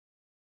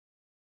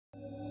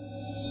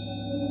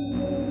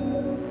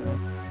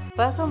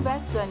Welcome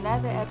back to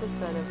another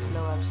episode of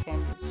SlowUp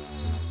Shandis.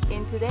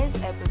 In today's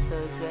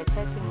episode, we are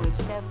chatting with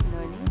Chef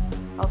Noni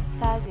of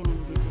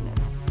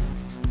Plugndigenous.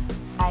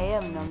 I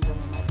am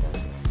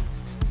Nonhlanhla.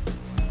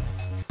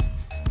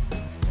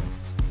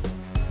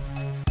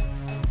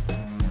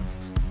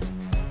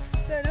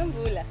 So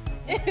Nombula.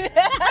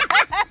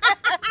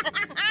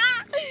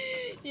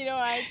 You know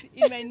what?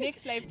 In my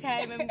next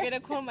lifetime, I'm gonna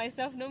call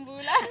myself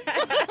Nombula.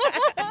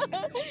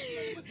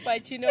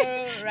 But you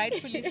know,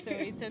 rightfully so,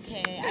 it's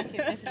okay. I can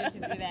definitely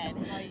do that.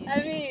 How are you?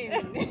 I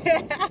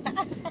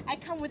mean, I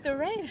come with the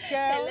rain,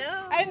 girl.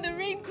 Hello. I'm the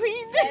rain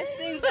queen.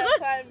 blessings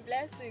upon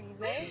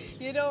blessings, eh?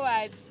 You know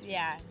what?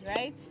 Yeah,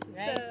 right?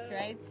 Right, So,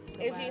 right.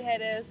 If Wow. you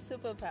had a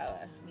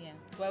superpower, Yeah.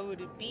 what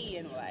would it be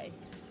and why?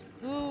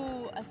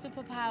 Ooh, a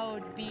superpower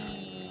would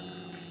be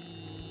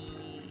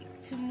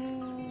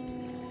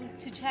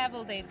to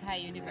travel the entire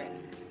universe.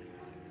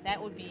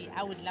 That would be,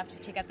 I would love to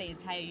check out the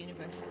entire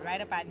universe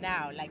right about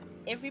now. Like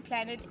every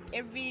planet,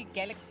 every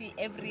galaxy,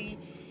 even,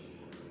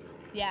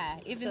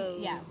 So,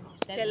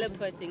 that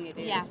teleporting it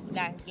is. Yeah,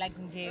 like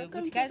nje. Welcome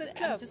But to guys, the I'm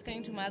club. just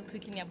going to Mars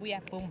quickly,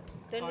 nyabuya, boom.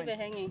 Don't leave gone. it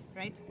hanging.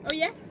 Right? Oh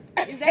yeah?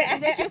 Is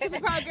that your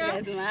superpower, girl?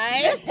 That's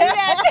mine.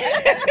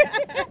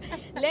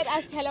 Let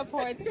us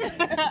teleport.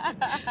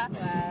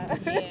 Wow.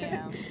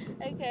 Yeah.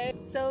 Okay.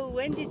 So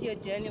when did your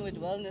journey with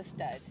wellness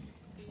start?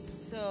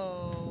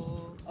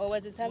 So, Or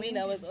was it something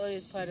When that was did-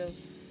 always part of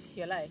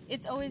your life?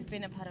 it's always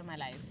been a part of my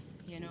life.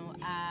 You know,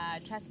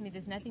 trust me,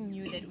 there's nothing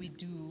new that we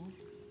do.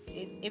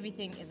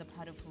 Everything is a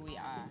part of who we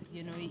are.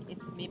 You know, it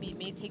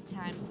may take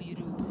time for you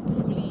to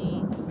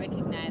fully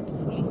recognize,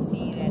 fully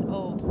see that,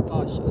 oh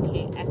gosh,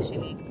 okay,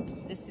 actually,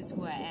 this is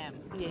who I am.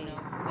 You Yeah. know,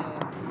 so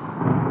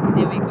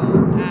there we go.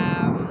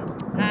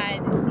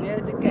 And You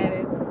have to cut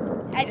it.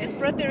 I just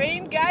brought the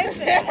rain, guys.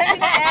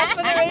 Can I ask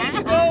for the rain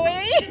to go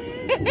away?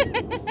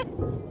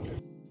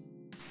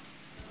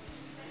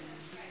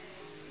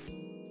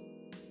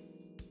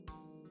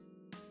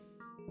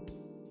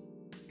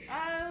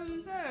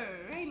 So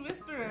Rain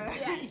Whisperer.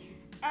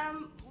 Yeah.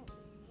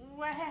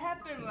 What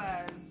happened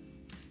was.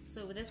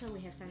 So that's why we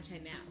have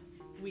sunshine now.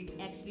 We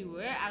actually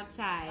were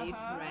outside,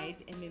 right?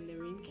 And then the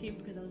rain came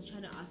because I was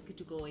trying to ask it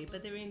to go away,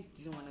 but the rain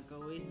didn't want to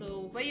go away.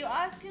 So Were you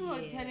asking or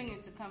Yeah. telling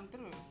it to come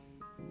through?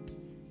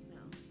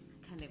 no,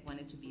 I kind of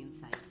wanted to be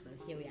inside. So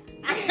here we are.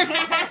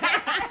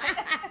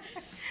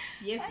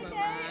 Yes, Okay,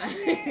 Mama.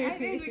 okay. I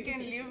think we can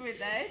live with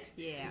that.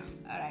 Yeah.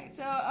 All right.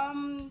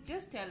 So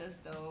just tell us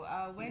though,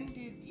 when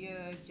did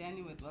your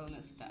journey with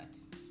wellness start?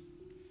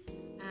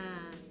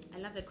 I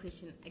love the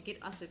question. I get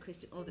asked the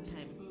question all the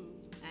time,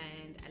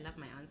 and I love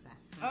my answer.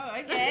 Oh,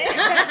 okay.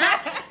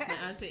 My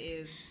answer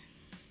is,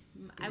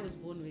 I was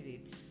born with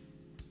it.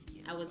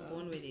 I was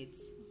born with it.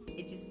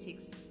 It just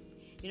takes,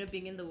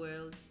 being in the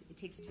world, it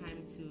takes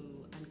time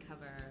to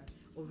uncover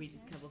or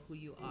rediscover who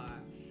you are.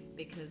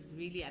 Because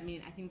really, I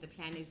think the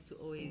plan is to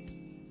always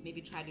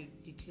maybe try to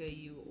deter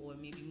you or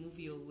maybe move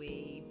you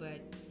away.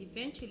 But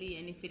eventually,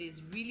 and if it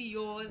is really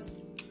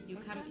yours,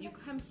 you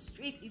come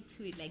straight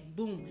into it, like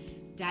boom,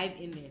 dive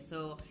in there.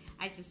 So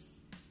I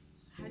just,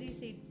 how do you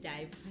say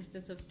dive? Past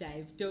tense of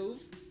dive,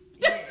 dove.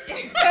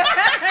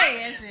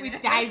 Yes, We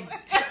dived.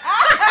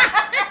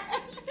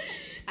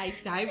 I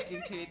dived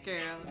into it, girl.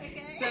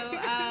 Okay.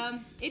 So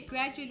it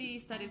gradually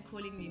started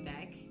calling me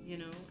back.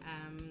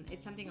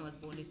 It's something I was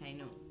born with, I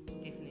know,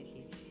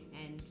 definitely.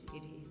 And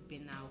it has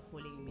been now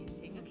calling me and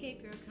saying, okay,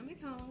 girl, come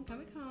back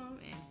home.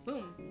 And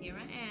boom, here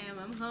I am,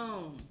 I'm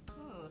home.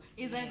 Oh,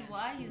 is that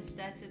why you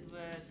started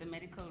with the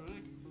medical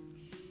route?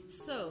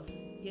 So,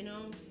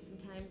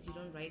 sometimes you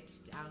don't write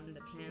down the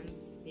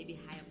plans. Maybe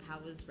higher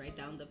powers write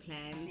down the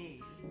plans.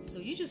 Yes. So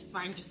you just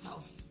find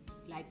yourself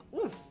like,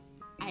 ooh,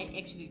 I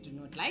actually do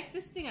not like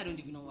this thing. I don't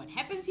even know what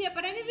happens here,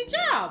 but I need a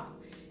job,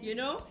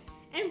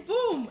 And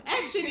boom,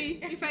 actually,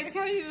 if I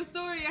tell you the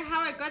story of how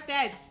I got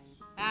that,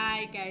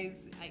 guys,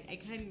 I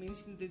can't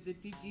mention the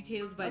deep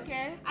details, but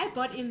Okay. I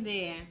got in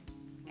there,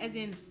 as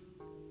in,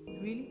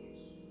 really?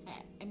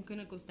 I'm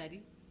gonna go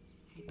study.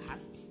 I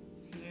passed.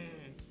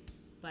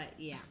 But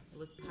yeah, it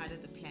was part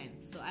of the plan.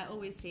 So I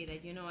always say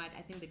that,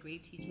 I think the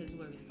great teachers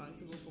who are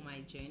responsible for my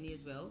journey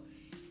as well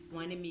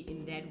wanted me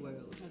in that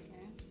world. Okay.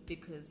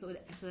 Because so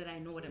that I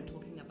know what I'm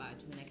talking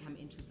about when I come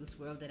into this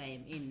world that I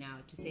am in now,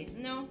 to say,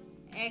 no,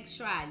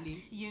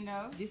 actually,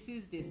 this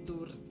is the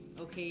story,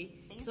 okay?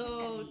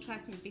 So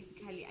trust me,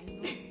 basically, I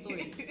know the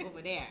story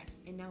over there,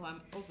 and now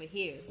I'm over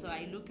here. So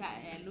I look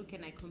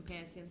and I compare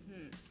and say,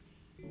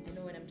 I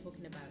know what I'm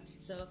talking about.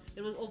 So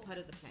it was all part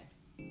of the plan.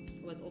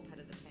 It was all part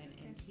of the plan,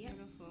 and That's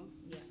beautiful.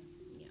 yeah.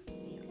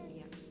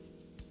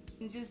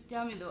 And just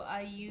tell me though,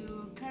 are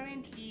you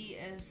currently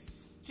a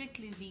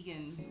strictly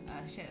vegan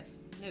chef?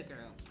 No,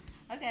 girl.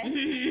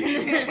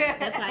 Okay.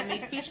 That's why I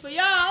make fish for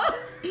y'all.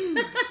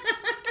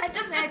 I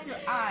just had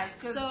to ask,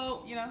 cause,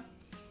 So,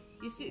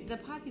 you see, the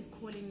path is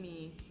calling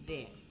me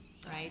there,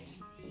 right?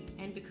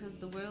 And because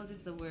the world is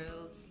the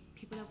world,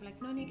 people are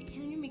like, Noni,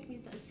 can you make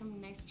me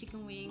some nice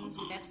chicken wings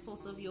with that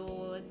sauce of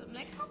yours? I'm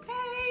like,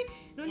 okay.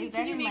 Noni, Is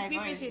that in my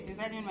voice? Is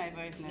that in my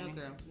voice, No, Noni?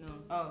 girl, no.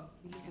 Oh.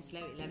 I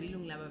thought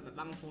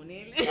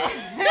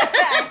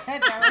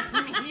That was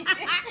me.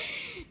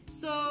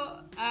 So,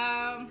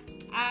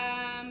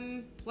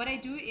 what I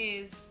do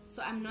is,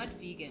 so I'm not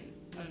vegan.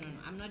 No,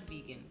 I'm not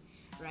vegan,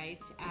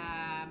 right?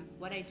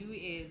 What I do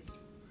is,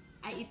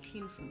 I eat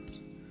clean food.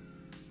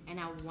 And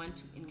I want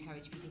to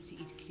encourage people to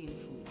eat clean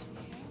food.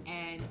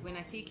 And when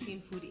I say clean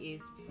food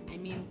I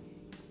mean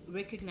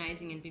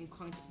recognizing and being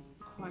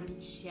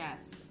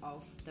conscious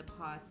of the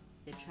path,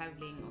 the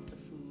traveling of the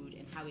food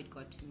and how it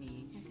got to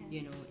me,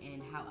 you know,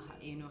 and how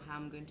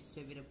I'm going to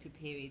serve it or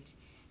prepare it.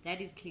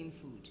 That is clean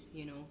food,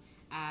 you know.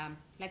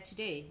 Like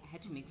today, I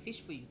had to make fish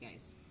for you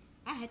guys.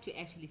 I had to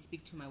actually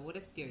speak to my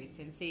water spirits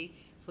and say,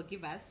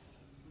 forgive us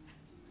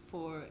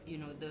for, you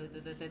know,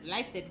 the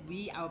life that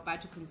we are about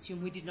to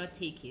consume. We did not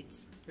take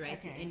it, right?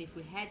 Okay. And if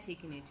we had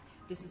taken it,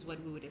 this is what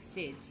we would have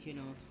said, you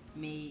know,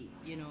 may,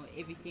 you know,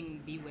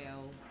 everything be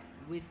well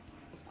with,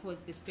 of course,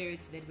 the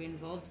spirits that were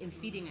involved in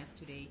feeding us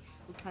today.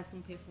 You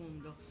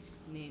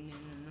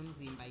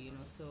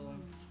know, so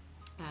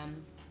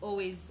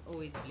always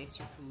bless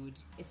your food,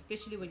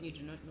 especially when you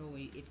do not know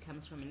where it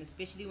comes from, and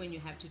especially when you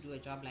have to do a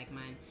job like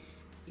mine.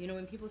 You know,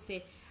 when people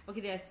say, okay,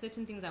 there are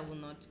certain things I will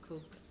not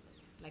cook,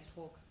 like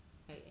pork.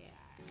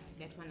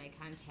 That one I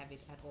can't have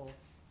it at all.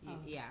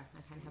 Yeah,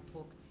 I can't have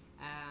pork.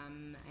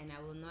 And I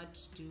will not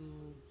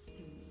do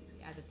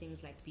other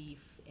things like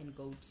beef and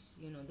goat.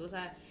 You know, those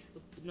are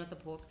not the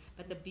pork,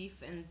 but the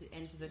beef and the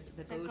goat.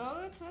 The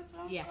goat? What's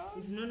wrong? Yeah,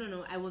 Goat?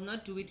 no. I will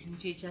not do it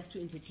just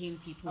to entertain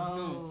people. Oh,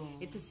 no,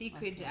 it's a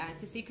secret.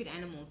 It's a secret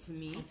animal to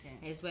me,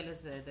 as well as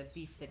the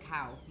beef, the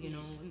cow. You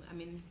know, I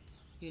mean,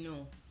 you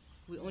know,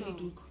 we only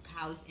do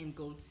cows and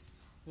goats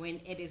when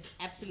it is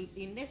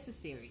absolutely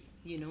necessary.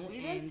 You know, we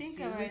don't think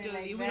about it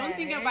like that. We don't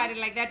think about it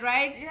like that,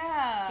 right?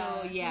 Yeah.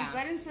 So yeah, we've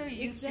gotten so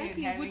used to it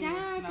having it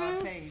in our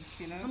place,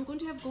 you know. I'm going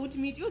to have goat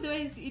meat. Oh, the way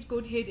I used to eat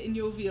goat head in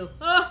Yeovil.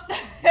 Oh,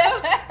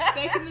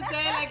 back in the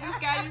day, like this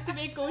guy used to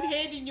make goat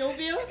head in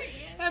Yeovil.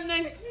 I'm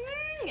like,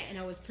 and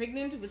I was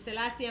pregnant with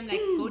Selassie. I'm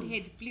like, goat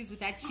head, please, with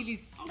that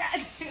chilies.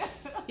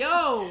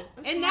 Yo,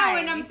 and now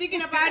when I'm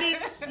thinking about it,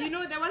 you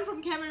know, the one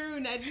from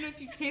Cameroon, I don't know if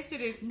you've tasted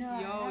it. No,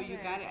 yo, you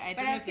got it.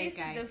 But I've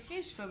tasted the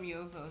fish from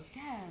Yeovil.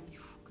 Damn.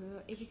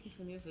 Girl, everything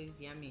from Yeovil is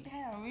yummy.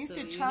 Damn, we used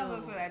to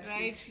travel for that,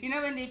 right? You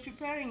know, when they're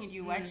preparing it,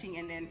 you're watching,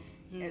 and then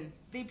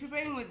they're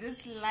preparing with this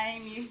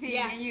slimy thing,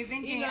 and you're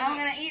thinking, you know, I'm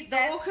gonna eat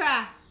that.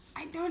 Okra.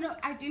 I don't know.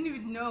 I didn't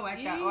even know what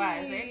that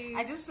was. Eh?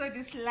 I just saw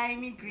this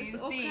slimy green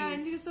thing.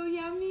 And it's so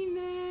yummy,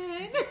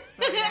 man.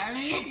 So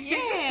yummy.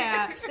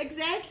 Yeah,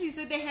 exactly.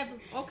 So they have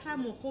okra,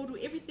 mohodu,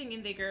 everything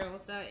in there, girl.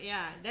 So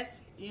yeah, that's,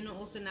 you know,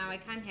 also now I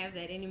can't have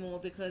that anymore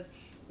because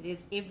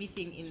there's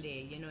everything in there,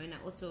 you know. And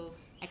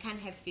I can't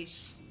have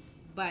fish.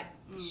 But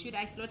should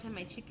I slaughter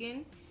my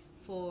chicken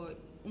for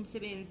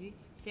umsebenzi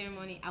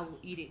ceremony? I will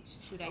eat it.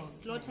 Should I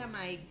slaughter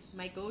my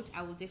goat?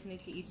 I will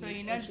definitely eat it. So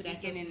you're not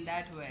vegan in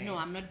that way? No,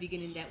 I'm not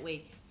vegan in that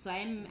way. So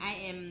like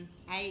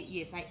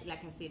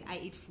I said, I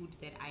eat food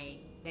that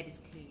is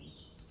clean.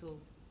 So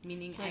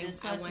meaning so the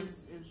sauce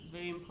is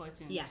very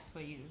important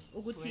for you.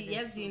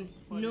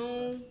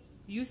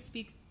 You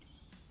speak,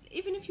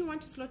 even if you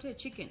want to slaughter a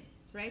chicken,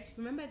 right?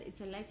 Remember,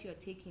 it's a life you're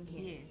taking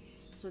here. Yes.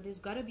 So there's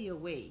got to be a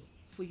way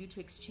for you to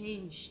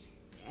exchange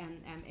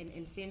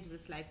and send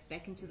this life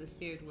back into the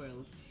spirit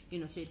world, you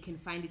know, so it can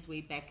find its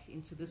way back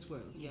into this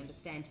world, you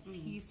understand,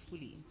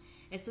 peacefully.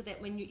 And so that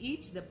when you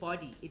eat the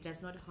body, it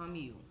does not harm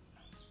you,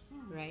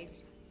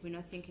 right? We're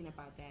not thinking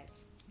about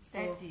that. It's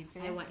that deep,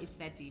 eh? It's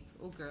that deep.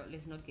 Oh, girl,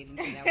 let's not get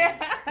into that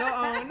one. Go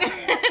on.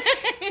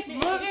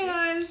 Moving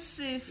on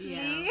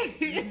swiftly.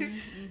 Yeah.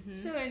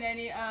 So,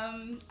 Nani,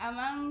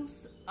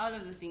 amongst all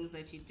of the things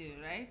that you do,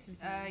 right,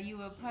 you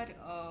were part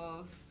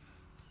of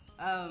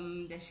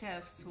the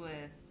chefs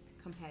with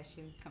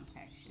compassion.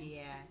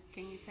 Yeah.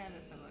 Can you tell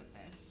us about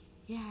that?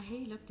 Yeah,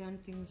 hey, lockdown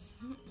things.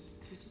 You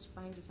just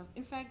find yourself.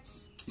 In fact,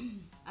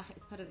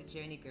 it's part of the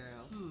journey,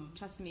 girl.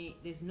 Trust me,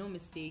 there's no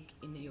mistake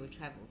in your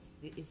travels.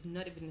 There is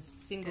not even a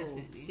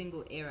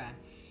single error.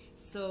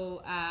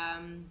 So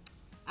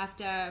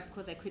after, of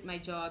course, I quit my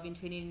job in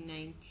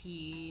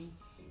 2019.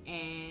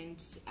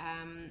 And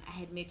I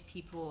had met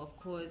people, of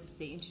course,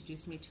 they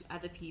introduced me to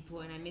other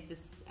people, and I met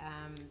this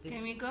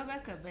Can we go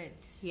back a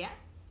bit? Yeah?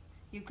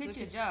 You quit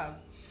your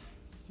job?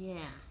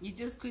 Yeah. You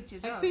just quit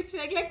your job? I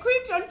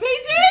quit on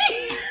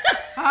payday!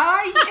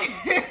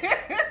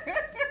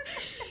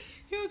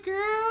 Yo,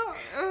 girl.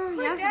 Who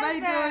does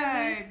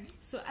that?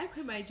 So I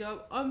quit my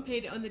job on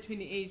payday on the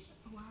 28th.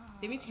 Wow.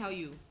 Let me tell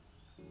you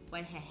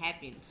what had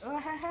happened.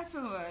 What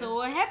happened was? So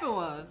what happened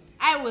was,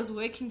 I was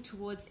working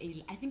towards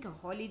a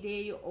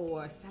holiday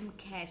or some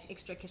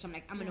extra cash. I'm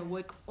like, I'm gonna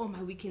work all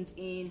my weekends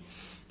in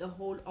the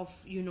whole of,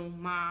 you know,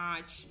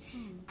 March.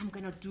 I'm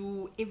gonna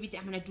do everything.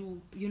 I'm gonna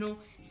do, you know,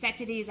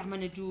 Saturdays. I'm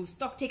gonna do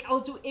stock take.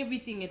 I'll do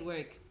everything at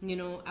work. You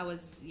know, I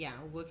was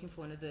working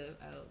for one of the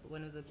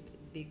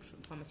big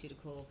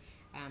pharmaceutical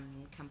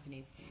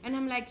companies, and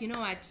I'm like, you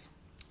know what?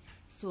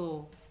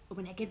 So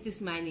when I get this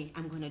money,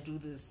 I'm gonna do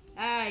this.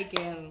 Ay,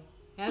 girl.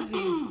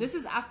 This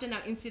is after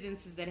now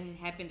incidences that had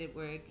happened at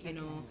work, you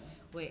know,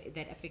 where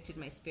that affected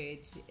my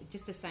spirit.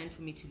 Just a sign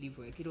for me to leave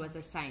work. It was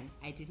a sign.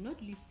 I did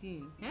not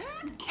listen.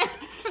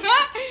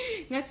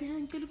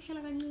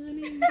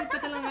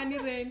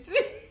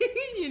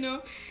 You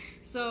know.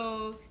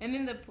 So, and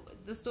then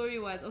the story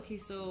was, okay,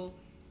 so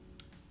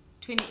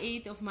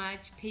 28th of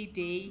March,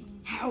 payday.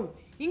 How?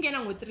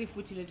 Ingena with 3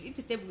 foot it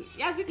disturb.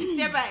 Yes, it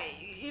disturb.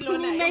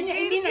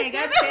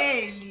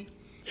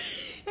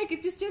 Like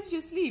it disturbs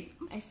your sleep.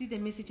 I see the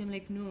message. I'm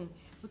like, no.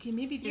 Okay,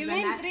 maybe there's 3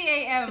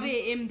 a.m. 3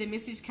 a.m. The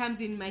message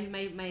comes in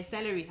my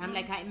salary. I'm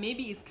like,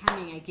 maybe it's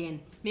coming again.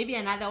 Maybe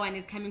another one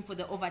is coming for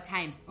the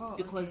overtime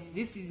because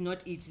this is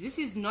not it. This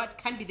is not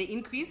can't be the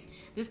increase.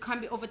 This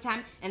can't be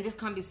overtime, and this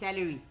can't be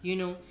salary. You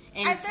know.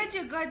 And I thought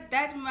you got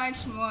that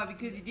much more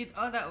because you did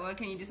all that work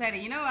and you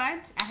decided, you know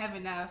what, I have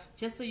enough.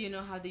 Just so you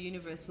know how the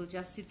universe will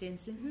just sit there and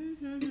say,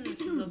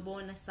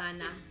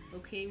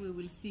 okay, we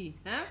will see.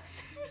 Huh?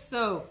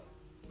 So.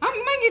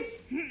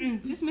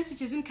 This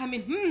message isn't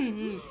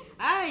coming.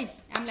 I'm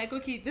like,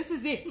 okay, this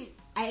is it.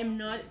 I am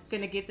not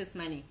gonna get this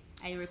money.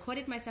 I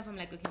recorded myself. I'm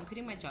like, okay, I'm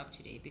quitting my job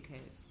today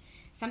because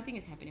something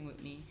is happening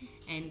with me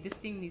and this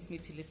thing needs me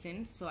to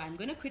listen. So I'm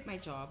gonna quit my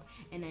job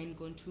and I'm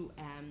going to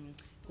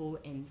go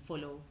and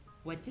follow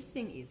what this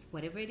thing is,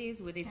 whatever it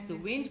is. Whether it's the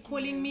wind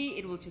calling me,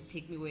 it will just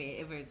take me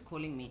wherever it's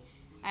calling me.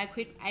 I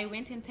quit. I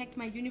went and packed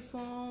my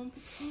uniform,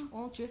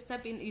 all dressed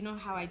up in, you know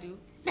how I do,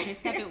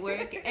 dressed up at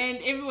work, and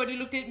everybody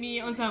looked at me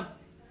on some.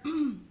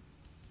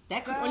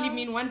 That could only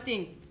mean one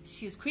thing: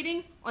 she's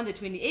quitting on the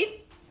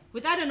 28th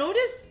without a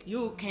notice.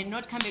 You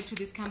cannot come back to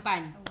this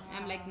company. Wow.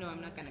 I'm like, no,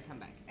 I'm not gonna come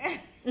back.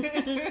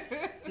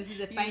 This is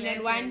the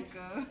final one.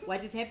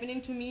 What is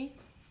happening to me?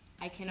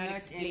 I cannot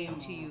explain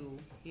to you.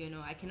 You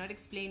know, I cannot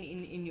explain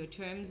in your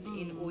terms,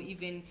 or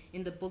even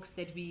in the books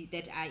that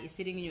are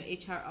sitting in your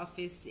HR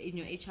office, in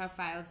your HR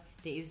files.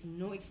 There is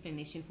no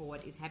explanation for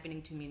what is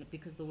happening to me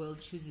because the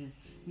world chooses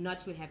not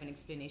to have an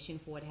explanation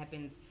for what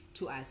happens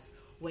to us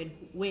when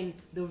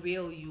the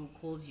real you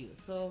calls you.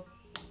 So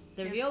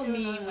the real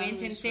me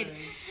went and said,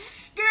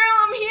 "Girl,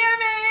 I'm here,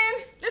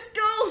 man. Let's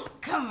go.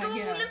 Come on,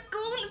 let's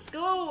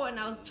go." And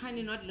I was trying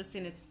to not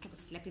listen. It kept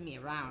slapping me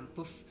around.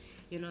 Poof.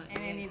 You know,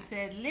 and then it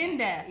said,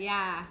 Linda.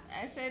 Yeah.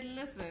 I said,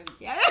 listen.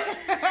 Yeah.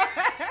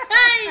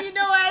 You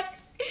know what?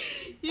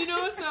 You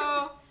know,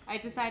 so I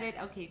decided,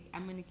 okay,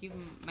 I'm going to give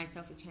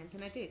myself a chance,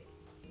 and I did.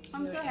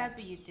 I'm so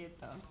happy you did,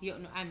 though.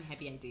 No, I'm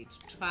happy I did.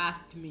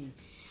 Trust me.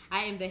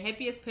 I am the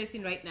happiest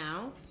person right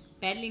now,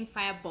 battling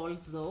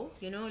fireballs, though.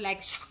 You know,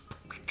 like,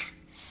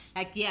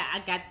 yeah,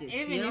 I got this.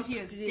 Even you know? if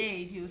you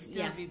stayed, you'll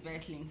still be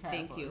battling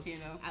fireballs. Thank you.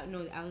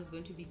 know? I was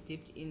going to be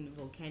dipped in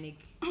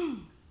volcanic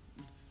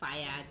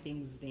fire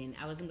things then.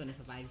 I wasn't going to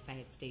survive if I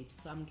had stayed.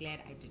 So I'm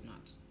glad I did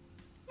not.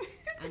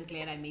 I'm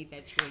glad I made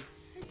that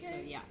choice. Okay. So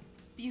yeah.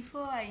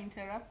 Before I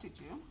interrupted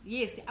you.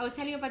 Yes, I was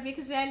telling you about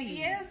Makers Valley.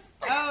 Yes.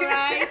 All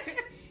right.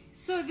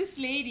 So this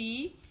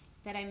lady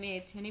that I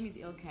met, her name is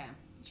Ilka.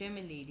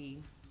 German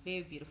lady.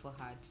 Very beautiful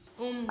heart.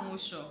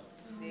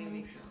 Very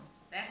beautiful.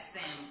 That's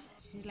Sam.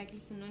 She's like,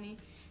 listen, Noni,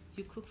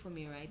 you cook for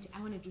me, right? I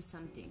want to do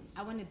something.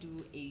 I want to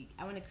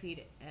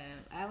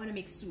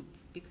make soup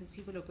because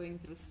people are going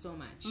through so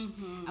much.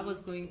 Mm-hmm. I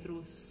was going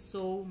through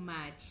so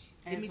much.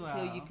 Let me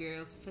tell you,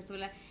 girls. First of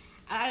all,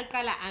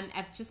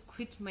 I've just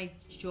quit my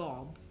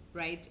job,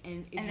 right?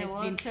 And the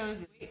world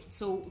closes.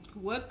 So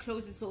work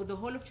closes. So the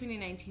whole of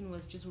 2019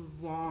 was just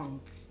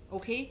wrong.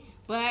 Okay,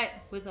 but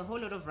with a whole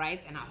lot of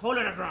rights and a whole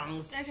lot of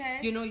wrongs. Okay.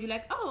 You know, you're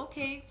like, oh,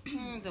 okay,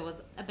 there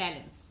was a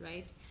balance,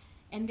 right?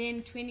 And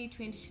then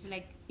 2020, she's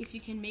like, if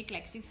you can make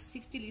like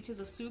 60 liters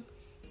of soup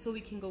so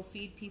we can go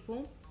feed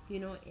people,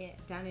 you know,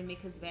 down in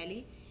Makers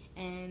Valley,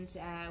 and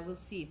we'll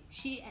see.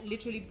 She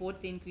literally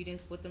bought the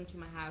ingredients, brought them to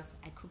my house.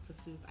 I cooked the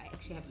soup. I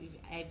actually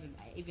I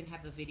even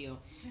have the video.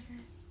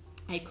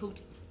 I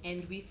cooked,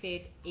 and we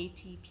fed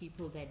 80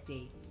 people that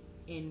day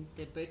in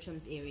the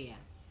Bertram's area.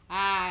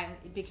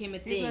 It became a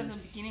thing. This was the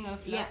beginning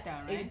of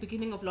lockdown, right? The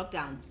beginning of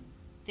lockdown.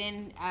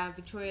 Then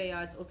Victoria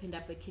Yards opened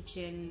up a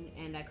kitchen,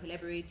 and I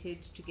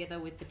collaborated together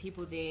with the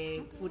people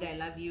there, Food I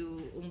Love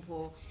You,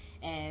 Umpo,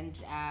 and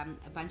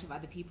a bunch of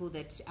other people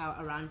that are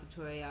around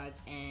Victoria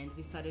Yards, and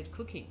we started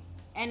cooking.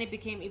 And it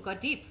got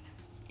deep.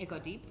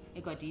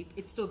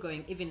 It's still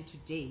going even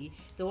today,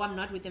 though I'm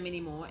not with them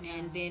anymore. Yeah.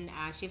 And then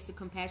Chefs of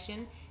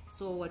Compassion.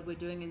 So what we're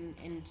doing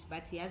in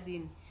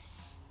Batiazin,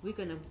 we're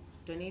going to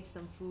donate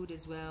some food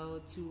as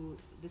well to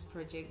this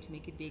project to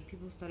make it big.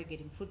 People started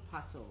getting food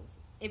parcels.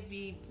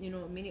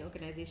 Many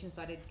organizations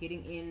started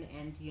getting in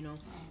and,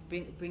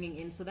 bringing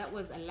in. So that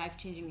was a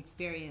life-changing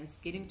experience,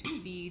 getting to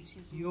feed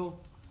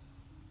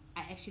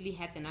I actually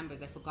had the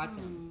numbers. I forgot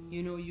them.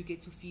 You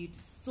get to feed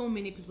so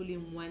many people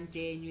in one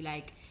day, and you're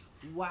like,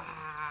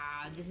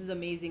 wow, this is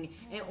amazing.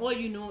 And all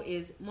you know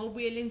is,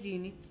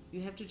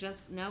 you have to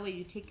just, now where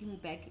you're taking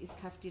back is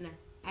Kaftina.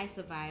 I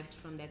survived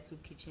from that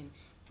soup kitchen,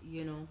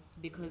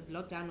 because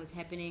lockdown was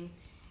happening,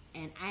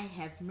 and I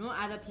have no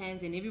other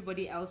plans, and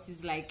everybody else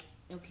is like,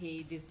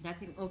 okay, there's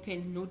nothing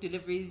open, no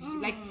deliveries.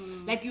 Like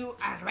you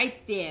are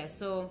right there.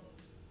 So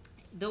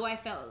though I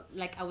felt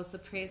like I was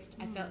suppressed,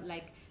 I felt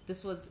like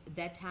this was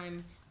that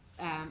time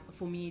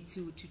for me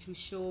to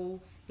show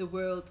the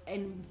world,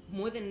 and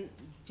more than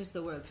just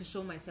the world, to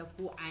show myself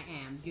who I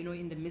am, you know,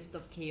 in the midst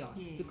of chaos.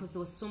 Yes. Because there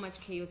was so much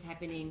chaos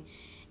happening.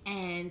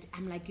 And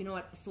I'm like, you know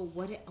what, so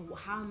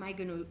how am I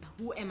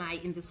who am I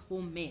in this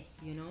whole mess,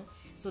 you know?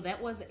 So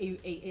that was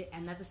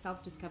another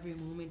self-discovery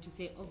moment to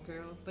say, oh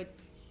girl, but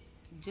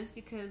just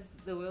because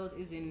the world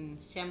is in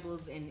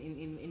shambles and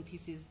in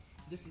pieces,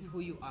 this is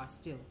who you are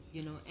still,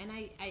 you know? And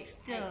I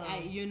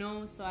you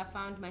know, so I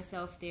found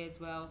myself there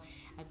as well.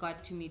 I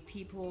got to meet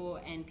people,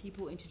 and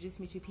people introduced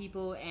me to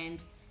people,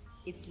 and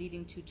it's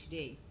leading to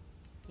today,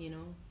 you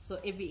know? So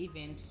every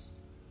event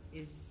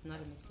is not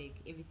a mistake.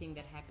 Everything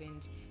that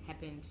happened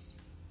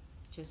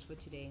just for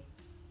today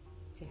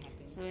to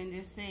happen. So when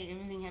they say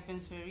everything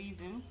happens for a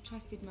reason,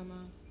 Trust it,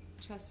 mama.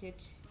 Trust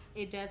it.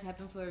 It does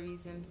happen for a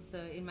reason. So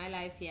in my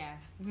life, yeah,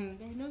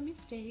 there are no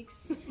mistakes.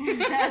 in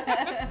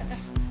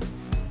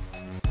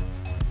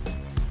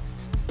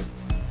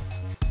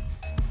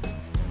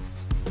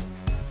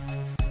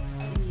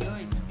your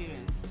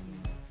experience,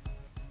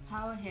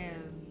 how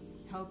has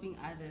helping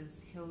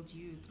others held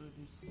you through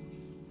this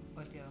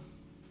ordeal?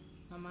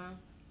 Mama,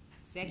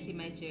 it's actually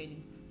my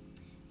journey.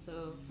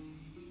 So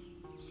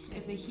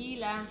as a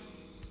healer,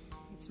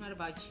 it's not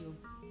about you.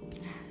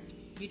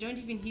 You don't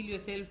even heal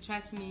yourself,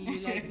 trust me.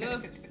 You're like,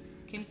 oh,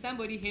 can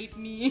somebody help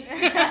me?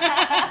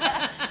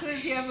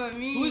 Who's here for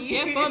me? Who's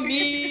here for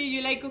me?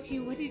 You're like, okay,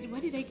 what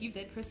did I give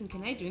that person?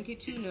 Can I drink it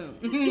too? No.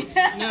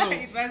 No.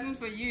 It wasn't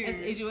for you.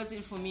 It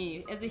wasn't for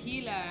me. As a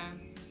healer,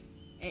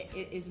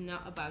 it is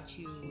not about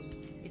you.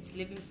 It's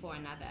living for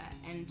another.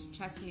 And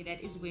trust me,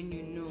 that is when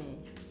you know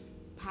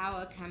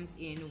power comes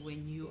in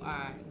when you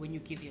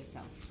give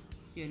yourself,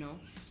 you know.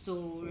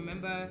 So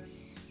remember,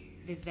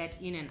 there's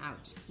that in and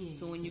out. Yes.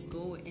 So when you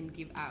go and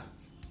give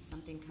out,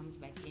 something comes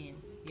back in,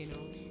 you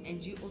know.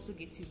 And you also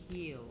get to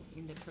heal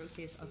in the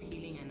process of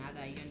healing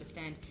another, you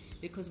understand?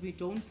 Because we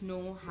don't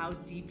know how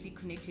deeply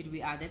connected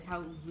we are. That's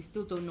how we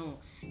still don't know.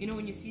 You know,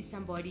 when you see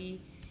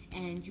somebody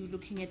and you're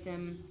looking at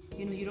them,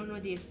 you know, you don't know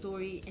their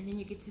story, and then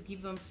you get to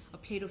give them a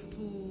plate of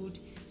food,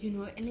 you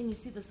know, and then you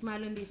see the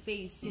smile on their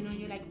face, you know, and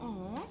you're like,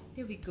 oh,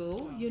 there we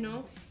go, you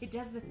know, it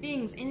does the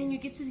things. And then you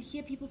get to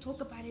hear people talk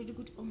about it, you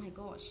go, oh my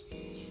gosh,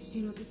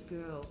 you know, this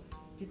girl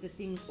did the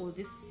things, or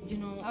this, you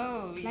know,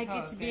 like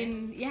it's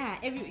been, yeah,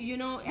 you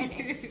know, and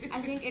I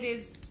think it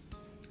is,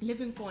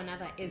 living for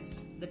another is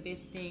the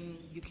best thing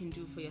you can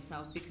do for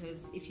yourself,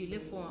 because if you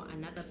live for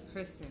another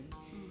person,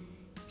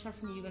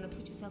 trust me, you're going to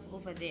put yourself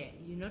over there.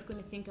 You're not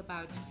going to think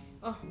about,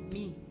 oh,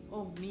 me,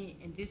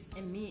 and this,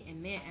 and me,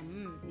 and me,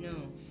 and no.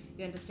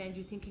 You understand?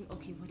 You're thinking,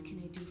 okay, what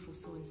can I do for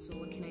so-and-so?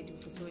 What can I do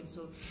for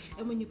so-and-so?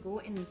 And when you go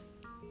and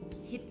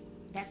hit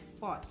that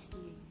spot,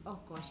 oh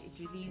gosh, it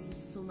releases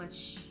so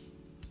much,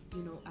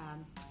 you know,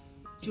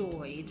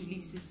 joy. It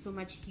releases so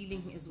much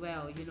healing as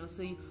well, you know.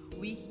 So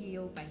we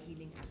heal by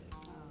healing others.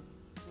 Oh,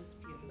 that's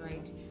beautiful.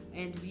 Right?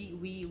 And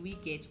we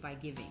get by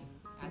giving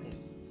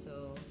others.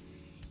 So,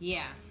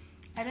 yeah.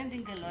 I don't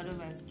think a lot of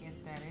us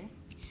get that, eh?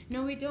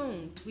 No, we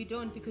don't,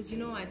 because you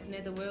know what,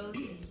 the world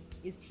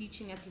is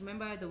teaching us.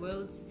 Remember, the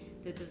world's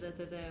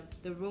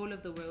the role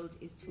of the world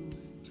is to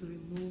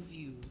remove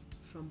you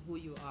from who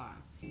you are,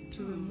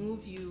 to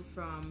remove you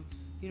from,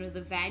 you know, the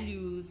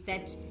values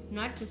that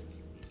not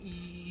just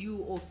you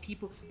or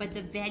people, but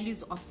the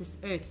values of this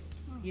earth.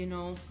 You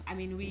know, I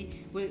mean,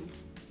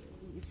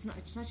 it's not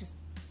just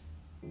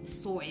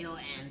soil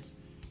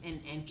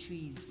and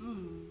trees.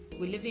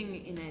 We're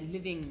living in a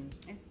living.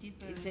 It's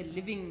deeper. It's a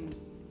living,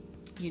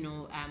 you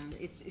know.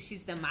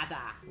 She's the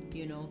mother,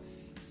 you know.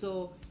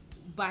 So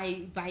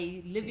by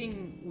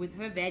living with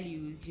her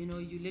values, you know,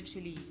 you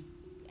literally,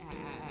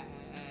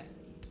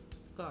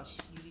 gosh,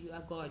 you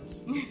are God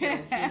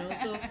yourself, you know.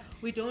 So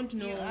we don't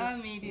know how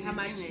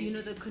much, you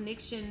know, the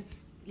connection.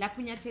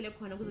 Lapho unyathele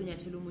khona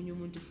kuzonyathela omunye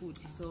umuntu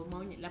futhi. So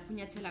lapho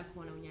unyathela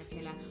khona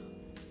unyathela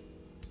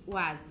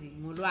wazi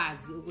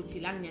ngolwazi ukuthi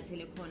la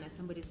nginyathele khona,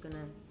 somebody's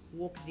gonna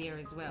walk there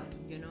as well,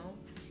 you know.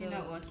 So you're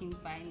not walking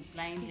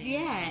blindly.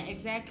 Yeah,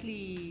 exactly,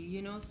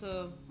 you know.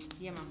 So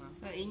yeah, mama.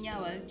 So in your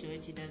world,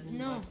 Georgie doesn't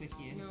work with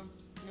you.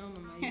 No,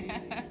 mama.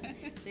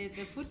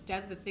 The foot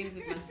does the things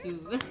it must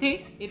do.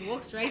 It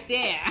walks right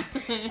there.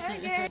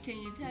 Okay.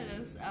 Can you tell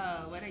us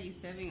what are you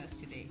serving us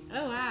today?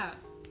 Oh wow.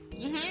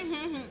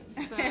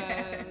 So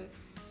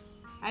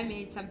I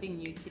made something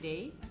new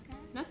today. Okay.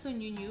 Not so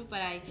new,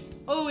 but I'm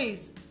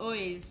always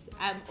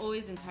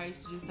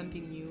encouraged to do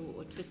something new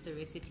or twist a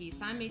recipe.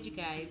 So I made you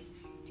guys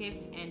teff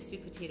and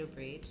sweet potato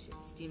bread,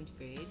 steamed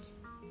bread.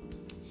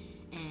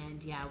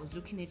 And yeah, I was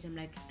looking at it, I'm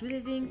like, do the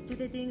things,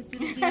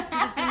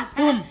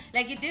 boom!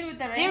 Like you did with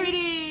the ring. There it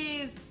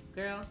is!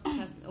 Girl,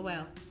 just,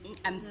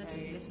 I'm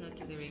sorry. Let's not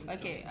do the ring.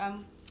 Okay,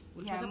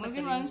 we'll yeah, talk about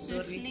moving the on ring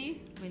story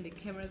swiftly. when the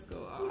cameras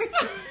go off.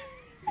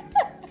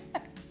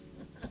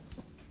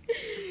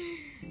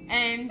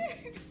 And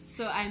so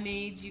So I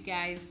made you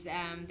guys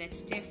that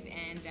stiff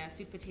and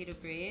sweet potato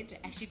bread.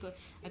 Actually,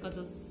 I got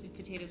those sweet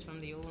potatoes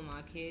from the old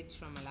market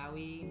from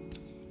Malawi,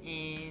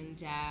 and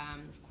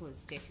of course,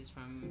 Steph is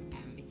from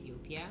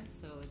Ethiopia.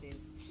 So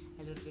there's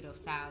a little bit of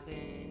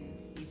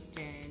southern,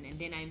 eastern, and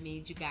then I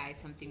made you guys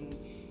something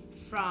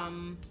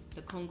from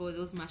the Congo.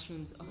 Those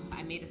mushrooms. Oh,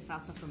 I made a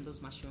salsa from those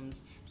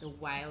mushrooms, the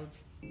wild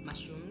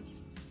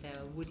mushrooms,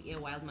 the wood ear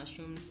wild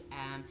mushrooms.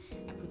 I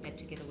put that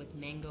together with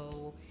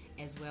mango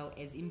as well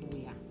as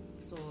imbuya.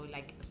 So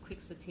like a quick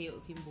saute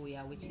of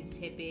imbuya, which is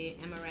tepe,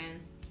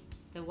 amaranth,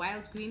 the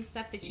wild green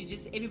stuff that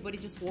everybody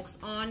just walks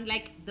on.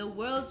 Like the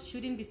world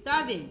shouldn't be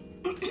starving.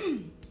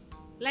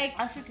 Like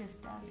Africa is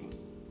starving.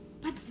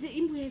 But the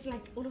imbuya is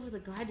like all over the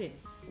garden.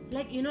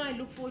 Like, I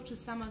look forward to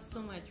summer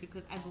so much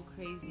because I go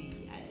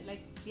crazy.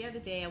 Like the other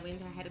day I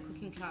had a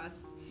cooking class,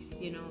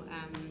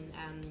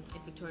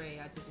 at Victoria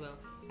Yards as well.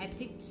 I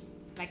picked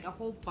like a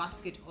whole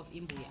basket of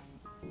imbuya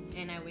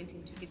and I went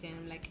and took it there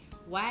and I'm like,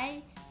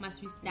 why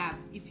must we starve?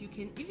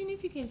 Even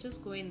if you can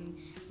just go and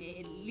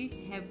at least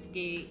have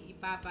gay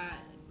papa,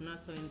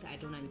 not so I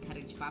don't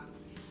encourage papa,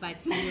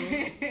 but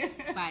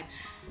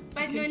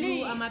but you can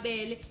do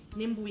amabele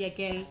nembuya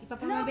girl.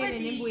 Papa amabele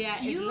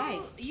nembuya is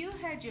life. You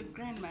had your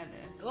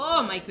grandmother.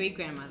 Oh, my great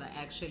grandmother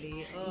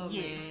actually. Oh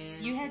yes,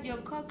 man. You had your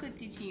cocoa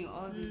teaching you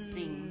all these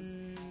things,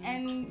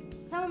 and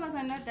some of us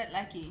are not that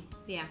lucky.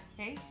 Yeah.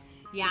 Hey.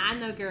 Yeah, I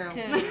know, girl.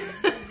 Because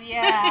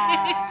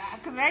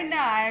right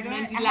now I have no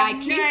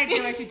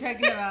idea what you're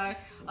talking about.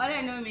 All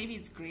I know, maybe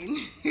it's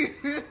green.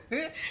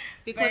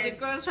 Because it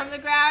grows from the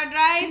ground,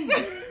 right?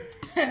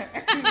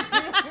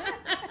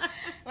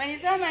 When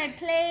it's on my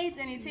plate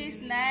and it tastes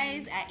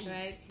nice, I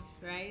eat.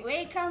 Right.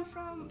 Where it come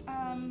from,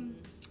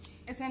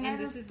 it's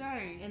another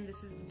story. And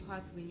this is the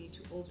part we need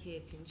to all pay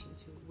attention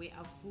to, where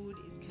our food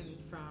is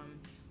coming from,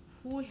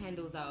 who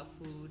handles our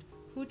food,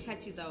 who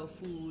touches our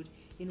food,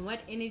 in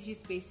what energy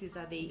spaces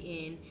are they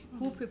in,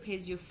 who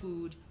prepares your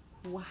food,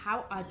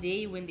 how are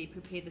they when they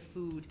prepare the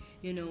food,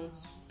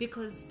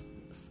 because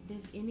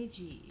there's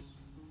energy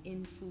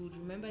in food.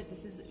 Remember,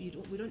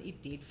 we don't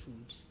eat dead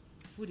food.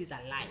 Food is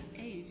alive.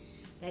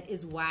 That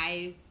is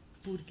why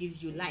food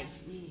gives you life,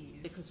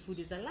 because food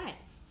is alive.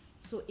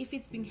 So if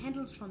it's being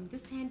handled from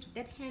this hand to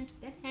that hand,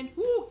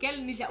 ooh, girl,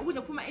 nidla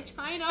ukudla phuma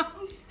eChina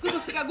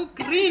kuzofika ku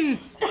green.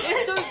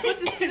 Let's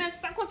do spinach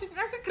sakho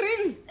sifika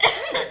green.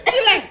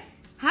 You're like,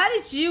 how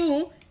did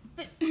you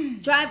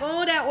drive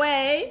all that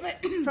way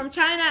from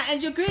China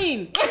and you're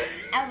green?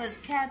 I was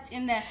kept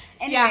in there.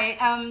 Anyway,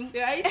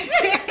 right?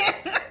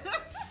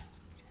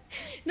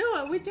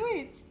 No, we do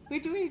it.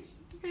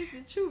 It's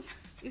the truth.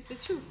 It's the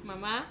truth,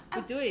 Mama.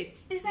 We do it.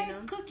 Besides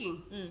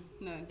cooking.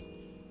 No.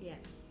 Yeah.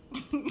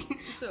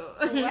 So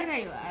what are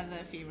your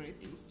other favorite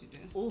things to do?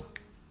 Oh,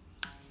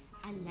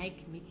 I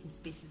like making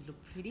spaces look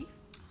pretty.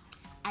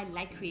 I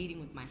like creating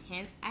with my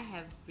hands. I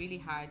have really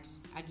hard,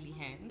 ugly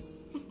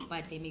hands,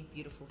 but they make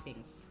beautiful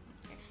things.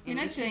 You're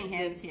not showing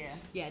hands here.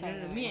 Yeah,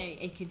 no. Me,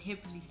 I can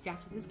happily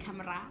just with this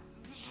camera.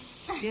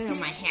 These are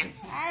my hands.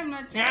 I'm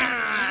not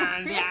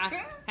showing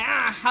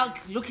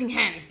Hulk-looking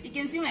hands. You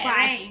can see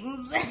my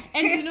rings.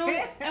 And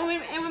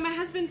and when my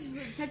husband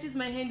touches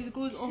my hand, he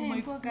goes, "Oh my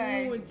poor God,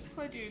 guy.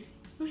 Poor dude.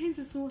 Your hands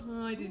are so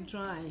hard and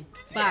dry."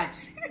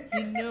 But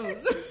he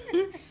knows.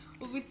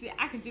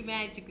 I can do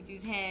magic with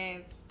these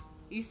hands.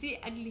 You see,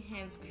 ugly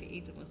hands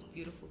create the most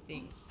beautiful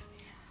things.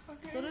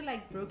 Okay. Sort of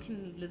like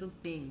broken little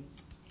things.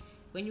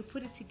 When you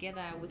put it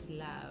together with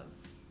love,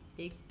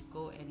 they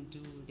go and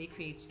they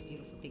create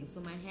beautiful things. So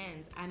my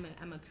hands, I'm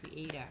a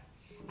creator.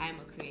 I'm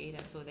a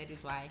creator, so that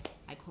is why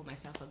I call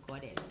myself a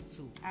goddess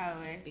too.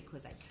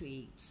 Because I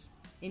create.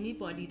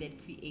 Anybody that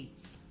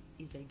creates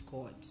is a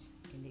god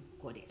and a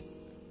goddess.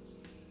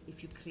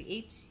 If you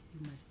create,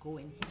 you must go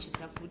and hit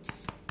yourself with.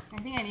 I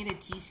think I need a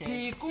t-shirt. I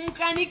need a t-shirt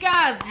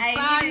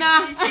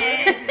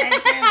that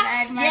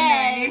says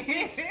yes.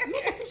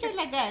 Make a t-shirt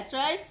like that,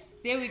 right?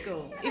 There we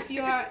go. If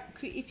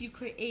you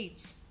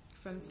create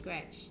from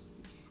scratch,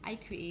 I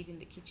create in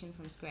the kitchen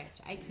from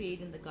scratch. I create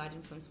in the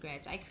garden from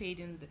scratch. I create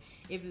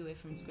everywhere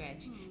from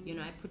scratch.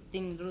 I put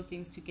little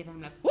things together.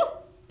 I'm like, whoo!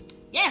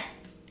 Yes!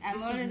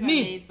 I'm always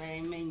amazed by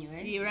a menu,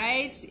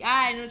 right?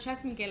 I know.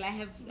 Trust me, girl.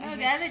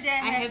 The other day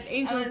I have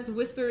angels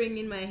whispering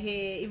in my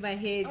head.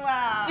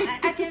 Wow!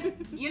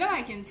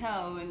 I can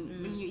tell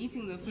when you're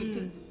eating the food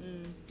because,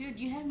 dude,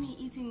 you have me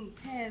eating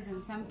pears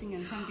and something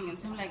and something and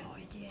something like.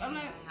 I'm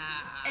like,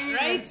 and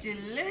right? It was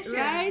delicious,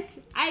 right?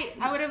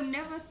 I would have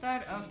never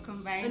thought of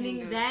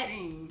combining those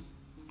things.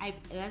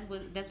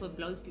 That's what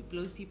blows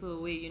people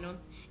away,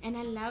 And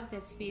I love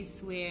that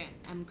space where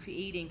I'm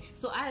creating.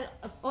 So I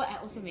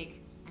also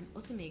make.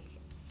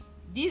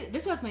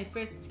 This was my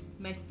first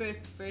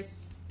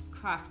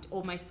craft,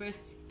 or my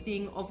first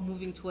thing of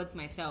moving towards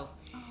myself.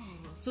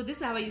 So this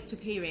is how I used to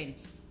pay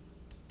rent.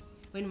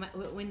 When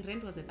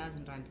rent was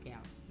 1,000 rand,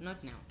 girl.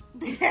 Not now.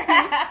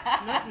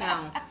 Not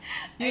now.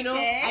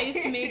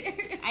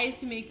 Okay. I used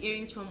to make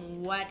earrings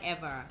from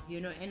whatever,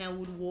 and I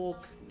would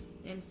walk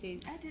and say,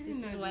 I didn't this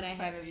know is what this I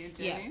part have. of your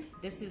Yeah, journey.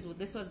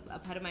 this was a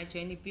part of my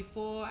journey.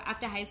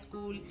 After high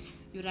school,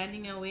 you're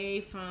running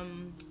away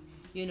from,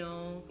 you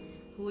know,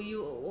 who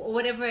you,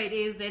 whatever it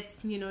is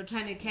that's, you know,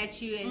 trying to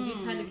catch you, and you're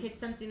trying to catch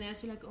something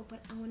else. You're like, oh,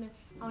 but I wanna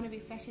be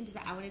a fashion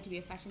designer. I wanted to be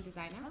a fashion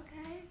designer.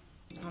 Okay.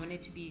 I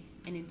wanted to be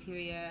an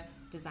interior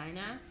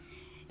designer,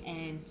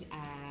 and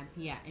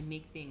and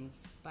make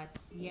things. But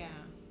yeah,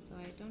 so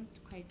I don't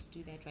quite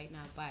do that right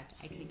now. But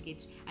I think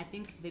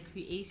the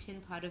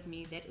creation part of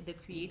me, that the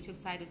creative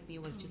side of me,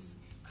 was just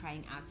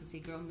crying out to say,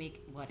 girl,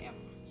 make whatever.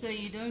 So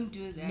you don't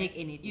do that. Make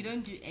anything. You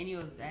don't do any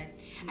of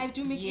that. I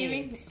do make yet.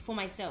 earrings for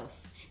myself.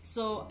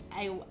 So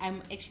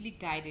I'm actually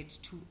guided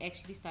to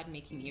actually start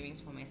making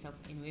earrings for myself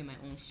and wear my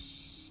own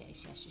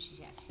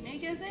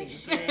Niggas ain't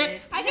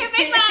shit. I can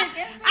make my.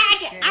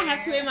 I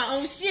have to wear my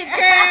own shit,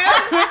 girl.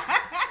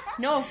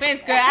 No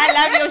offense, girl. I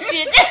love your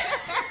shit.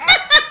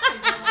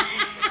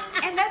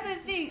 And that's the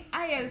thing.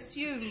 I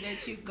assume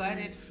that you got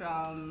it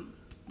from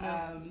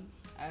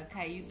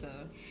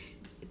Kaiso.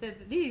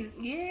 These.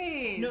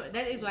 Yes. No,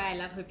 that is why I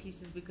love her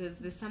pieces, because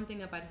there's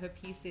something about her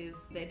pieces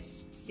that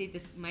say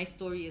this my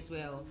story as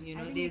well. You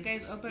know, I think you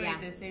guys operate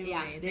the same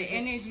way. The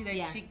energy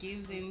that she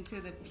gives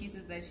into the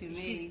pieces that she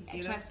makes.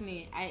 Trust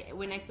me,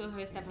 when I saw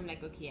her stuff, I'm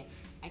like, okay,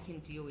 I can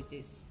deal with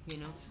this, you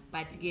know.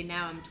 But again,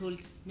 now I'm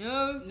told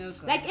no,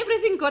 God. Like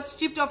everything got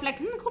stripped off. Like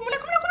take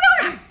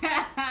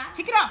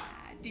it off.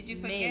 Did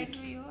you forget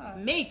who you are?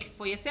 Make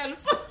for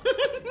yourself.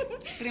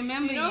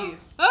 Remember you.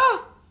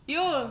 Oh.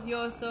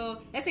 Yo,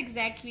 so that's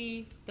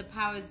exactly the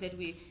powers that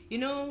we, you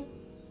know,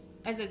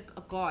 as a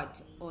god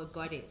or a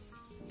goddess,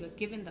 you're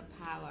given the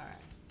power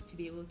to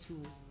be able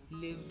to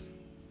live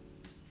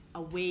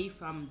away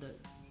from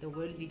the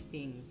worldly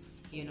things,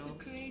 you know.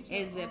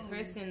 As a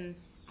person,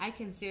 I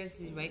can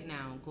seriously right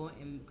now go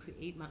and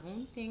create my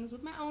own things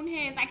with my own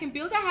hands. I can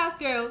build a house,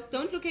 girl.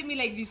 Don't look at me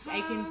like this. I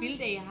can build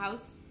a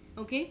house,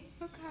 okay?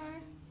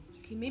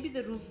 Okay, maybe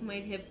the roof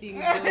might have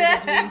things going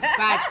this wind,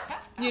 but,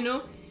 you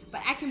know.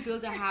 But I can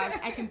build a house,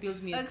 I can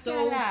build me a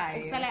stove,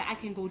 I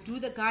can go do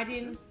the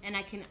garden, and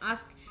I can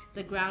ask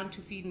the ground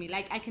to feed me.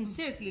 Like, I can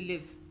seriously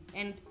live.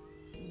 And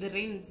the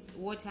rains,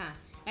 water,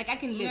 like I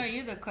can live. No,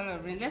 you're the color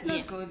of rain. Let's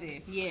not go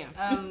there. Yeah.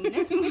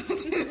 Let's move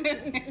to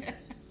the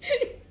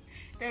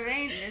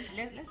rain.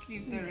 Let's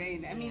leave the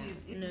rain. I mean,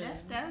 it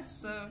left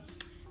us, so...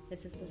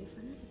 That's a story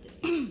for another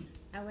day.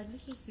 Our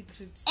little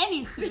secret.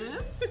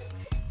 Anywho...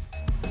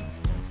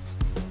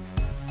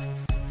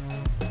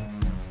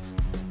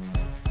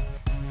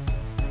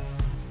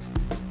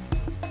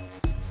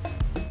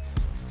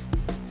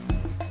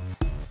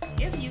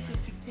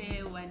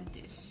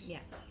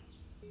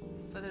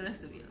 for the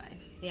rest of your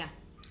life,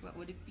 what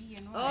would it be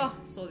and why? Oh,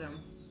 sorghum,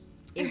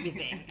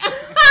 everything.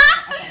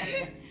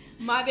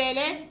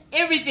 Mabele,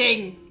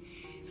 everything.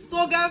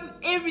 Sorghum,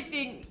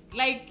 everything.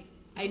 Like,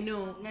 I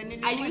know.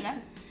 I used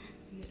to.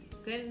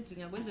 Like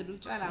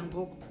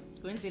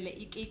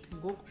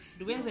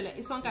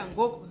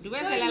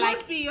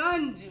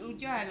beyond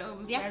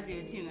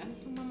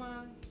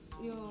Mama,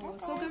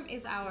 sorghum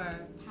is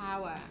our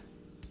power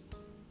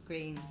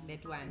grain.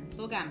 That one,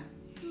 sorghum.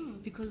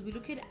 Because we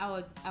look at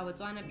our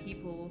Tswana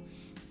people,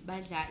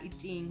 badla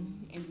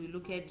eating, and we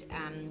look at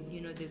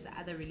you know, there's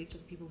other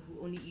religious people who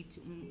only eat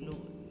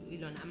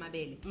ilon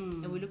amabele,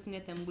 and we're looking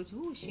at them with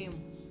shame.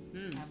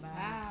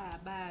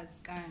 Baz.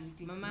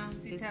 Mama,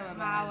 there's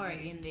power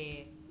in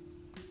there.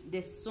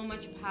 There's so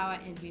much power,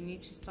 and we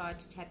need to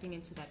start tapping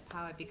into that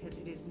power, because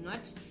it is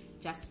not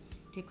just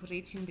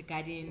decorating the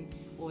garden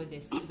or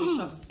the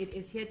shops. It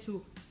is here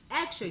to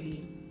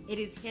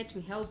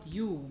help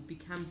you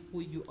become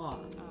who you are.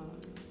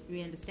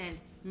 You understand?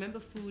 Remember,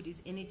 food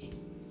is energy.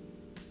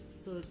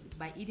 So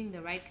by eating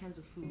the right kinds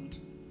of food,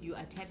 you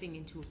are tapping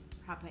into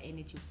proper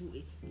energy,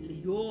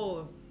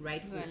 your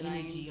rightful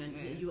energy, and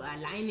you are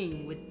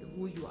aligning with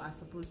who you are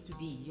supposed to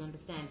be. You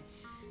understand?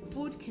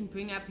 Food can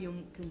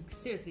can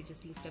seriously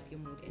just lift up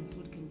your mood, and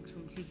food can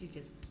completely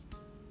just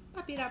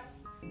pop it up.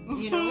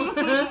 You know.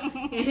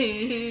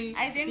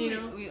 I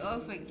think we all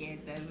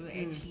forget that we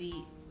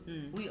actually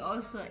we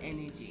also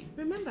energy.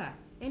 Remember,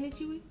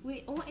 energy.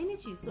 We all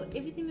energy. So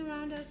everything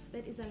around us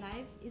that is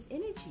alive is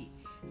energy.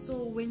 So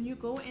when you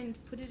go and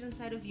put it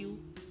inside of you,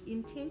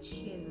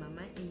 intention,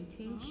 mama,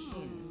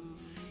 intention.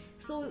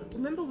 So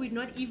remember, we're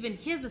not even.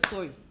 Here's the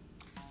story.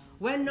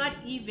 We're not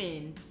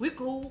even. We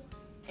go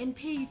and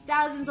pay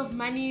thousands of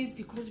monies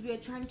because we are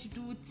trying to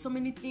do so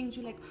many things.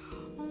 We're like,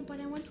 oh, but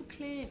I want to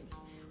cleanse.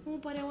 Oh,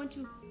 but I want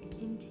to.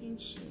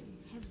 Intention.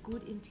 Have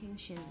good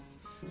intentions.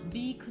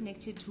 Be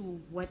connected to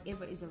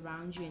whatever is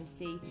around you and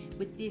say,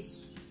 with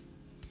this,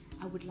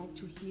 I would like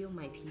to heal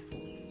my people.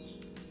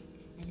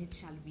 And it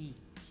shall be.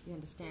 You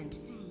understand?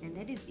 And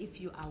that is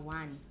if you are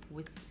one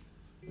with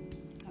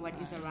what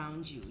is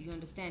around you. You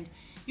understand?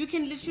 You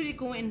can literally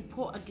go and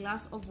pour a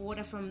glass of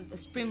water from the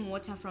spring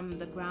water from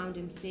the ground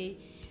and say,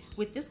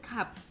 with this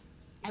cup,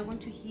 I want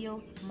to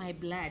heal my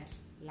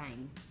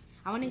bloodline.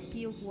 I want to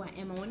heal who I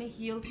am. I want to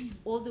heal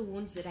all the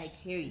wounds that I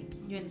carry.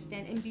 You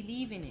understand? And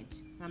believe in it.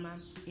 Mama,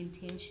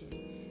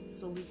 intention.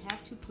 So we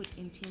have to put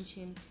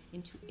intention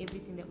into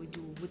everything that we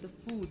do. With the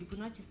food, we're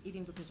not just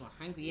eating because we're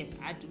hungry. Yes,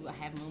 I do. I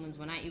have moments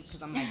when I eat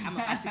because I'm like, I'm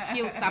about to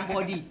kill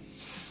somebody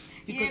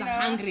because I'm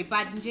hungry.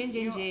 But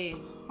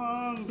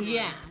hungry.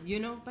 yeah, you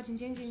know, but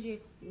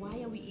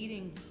why are we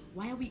eating?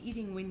 Why are we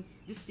eating when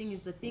this thing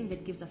is the thing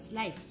that gives us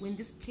life? When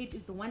this plate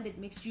is the one that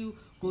makes you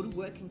go to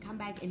work and come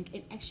back and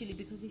actually,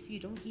 because if you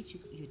don't eat,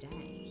 you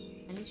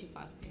die. Unless you're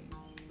fasting.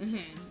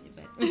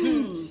 But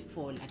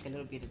for like a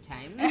little bit of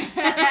time.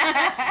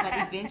 But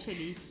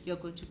eventually, you're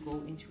going to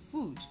go into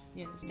food.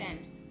 You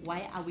understand?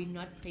 Why are we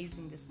not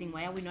praising this thing?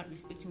 Why are we not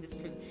respecting this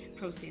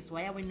process?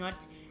 Why are we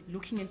not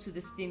looking into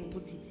this thing?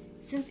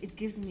 Since it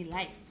gives me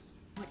life,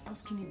 what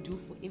else can it do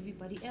for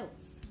everybody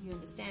else? You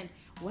understand?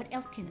 What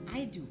else can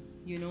I do?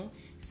 You know?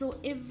 So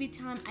every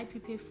time I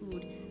prepare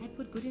food, I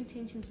put good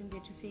intentions in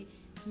there to say,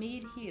 may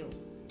it heal.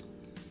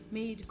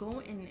 May it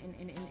go and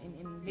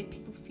let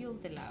people feel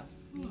the love.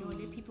 You know,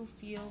 let people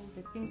feel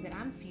the things that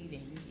I'm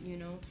feeling, you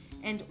know,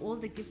 and all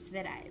the gifts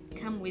that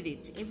come with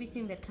it.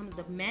 Everything that comes,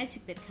 the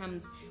magic that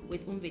comes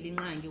with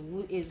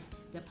Nonhlanhla is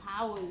the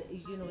power,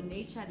 you know,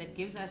 nature that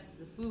gives us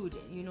the food,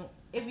 you know,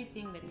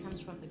 everything that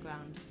comes from the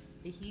ground.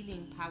 The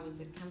healing powers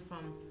that come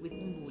from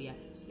within Mbuya,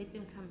 let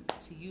them come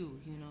to you,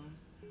 you know.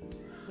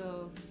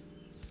 So,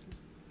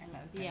 I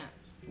love that. Yeah,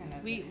 I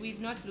love we're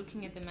not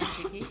looking at the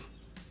magic,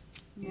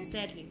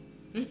 sadly.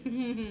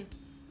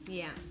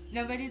 Yeah.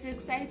 No, but it's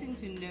exciting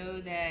to know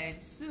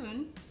that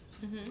soon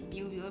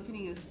you'll be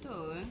opening a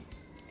store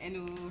and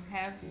we'll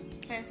have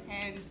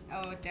first-hand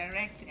or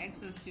direct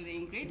access to the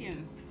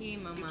ingredients. Hey,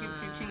 Mama. You keep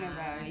preaching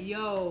about.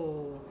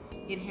 Yo,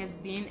 it has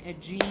been a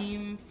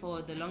dream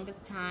for the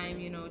longest time,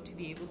 you know, to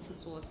be able to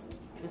source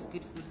this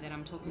good food that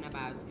I'm talking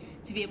about.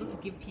 To be able to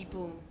give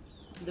people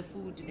the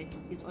food that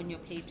is on your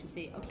plate, to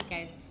say,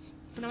 okay, guys,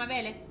 funa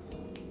mabele,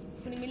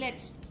 funa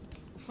millet,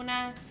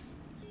 funa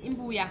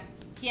imbuya,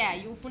 yeah,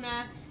 you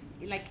funa,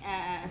 like,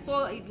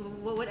 so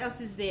what else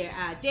is there?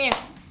 Deaf.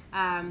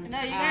 No, you're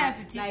gonna have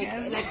to teach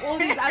us. Like all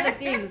these other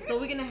things. So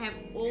we're gonna have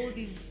all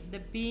these, the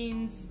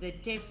beans, the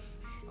teff,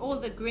 all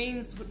the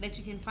grains that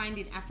you can find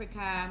in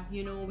Africa.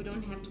 You know, we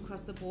don't have to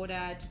cross the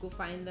border to go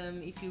find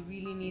them. If you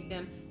really need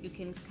them, you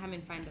can come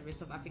and find the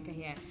rest of Africa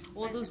here.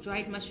 All those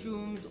dried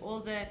mushrooms, all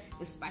the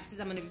spices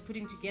I'm gonna be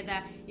putting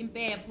together.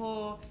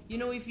 Impepo, you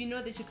know, if you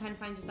know that you can't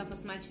find yourself a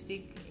smudge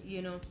stick,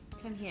 you know,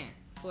 come here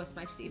for a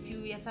smudge stick. If you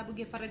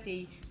yasabuge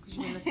Faraday, because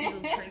you're gonna see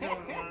those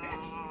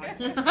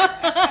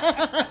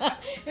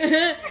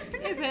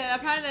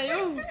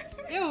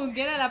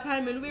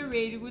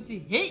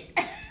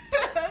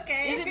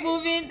Okay. Is it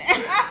moving?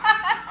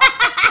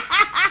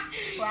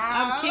 Wow.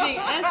 I'm kidding.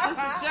 That's just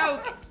a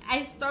joke.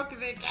 I stalk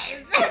the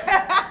guys.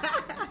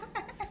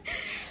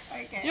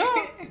 Okay. Yo,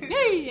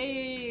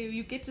 hey,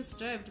 you get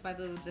disturbed by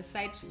the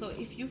site. So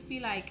if you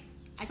feel like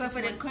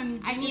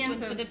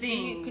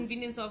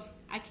convenience of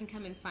I can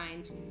come and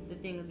find the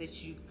things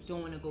that you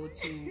don't want to go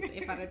to.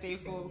 If I day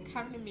for,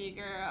 come to me,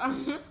 girl.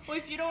 Or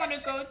if you don't want to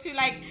go to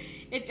like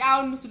it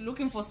down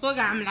looking for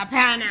sogam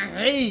lapana,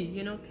 hey,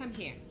 you know, come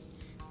here.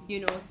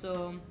 You know,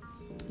 so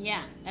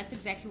yeah, that's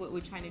exactly what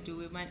we're trying to do.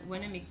 We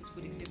want to make this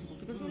food accessible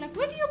because we're like,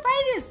 where do you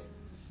buy this?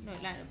 No,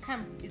 like,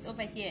 come, it's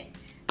over here,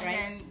 right?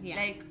 And yeah.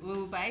 like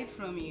we'll buy it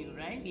from you,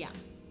 right? Yeah.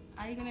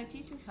 Are you gonna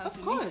teach us how Of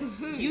to course, make the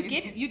food?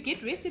 you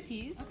get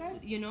recipes. Okay.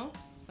 You know.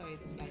 Sorry,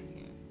 the flight's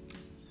here.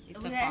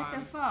 It's We're a at farm.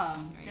 the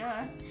farm.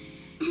 Right.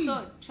 Duh.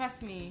 So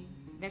trust me,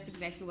 that's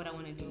exactly what I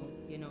want to do.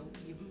 You know,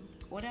 you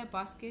order a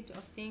basket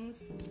of things,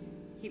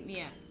 hit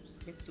me up.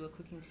 Let's do a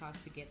cooking class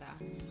together,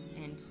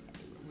 and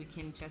we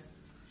can just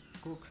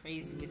go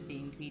crazy with the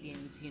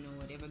ingredients. You know,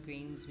 whatever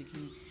grains we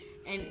can,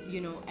 and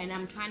you know, and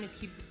I'm trying to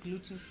keep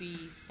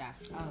gluten-free stuff.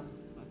 Oh,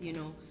 okay. You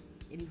know,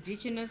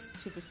 indigenous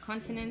to this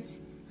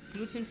continent.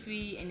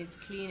 Gluten-free, and it's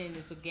clean and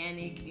it's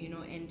organic, you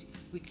know, and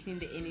we clean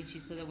the energy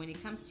so that when it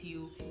comes to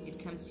you, it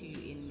comes to you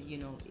in, you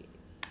know,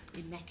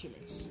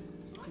 immaculate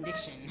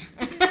condition.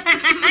 Did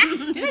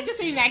I just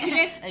say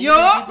immaculate?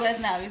 Yo! Because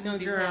now, isn't No,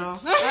 it?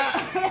 girl.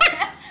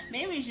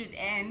 Maybe we should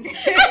end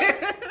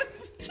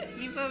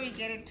before we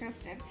get it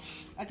twisted.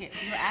 Okay,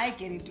 I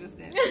get it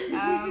twisted.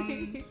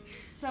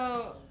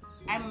 So,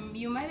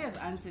 you might have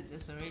answered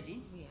this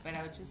already, Yeah. but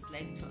I would just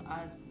like to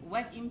ask,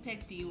 what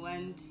impact do you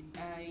want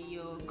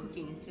your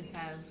cooking to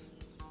have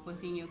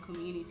within your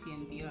community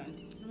and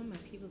beyond? I want my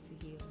people to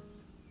heal.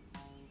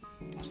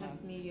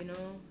 Trust me, you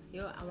know,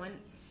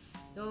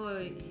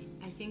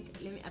 I think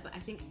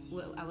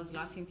I was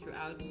laughing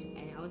throughout,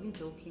 and I wasn't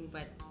joking,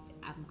 but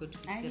I'm going to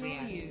be I hear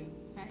serious you.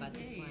 about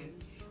this one.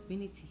 We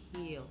need to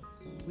heal.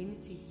 We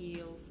need to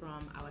heal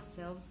from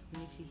ourselves. We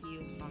need to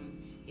heal from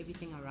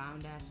everything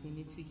around us. We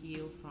need to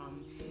heal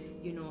from,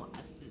 you know,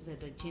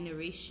 the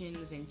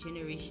generations and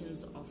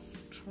generations of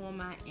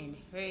trauma and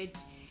hurt.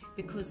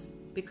 Because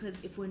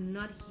if we're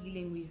not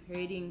healing, we're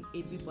hurting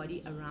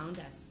everybody around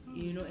us,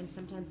 you know, and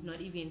sometimes not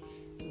even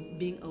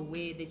being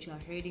aware that you are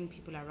hurting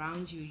people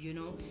around you, you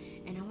know.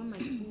 And I want my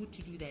food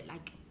to do that.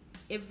 Like,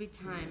 every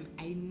time,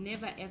 I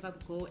never ever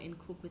go and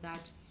cook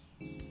without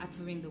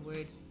uttering the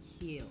word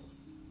heal.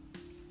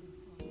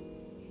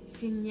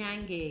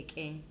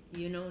 Sinyangeke,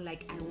 you know,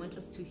 like I want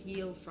us to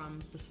heal from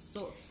the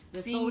soul.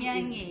 The soul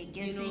is,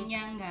 you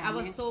know,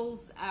 our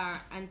souls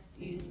are, and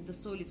the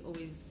soul is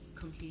always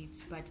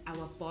complete, but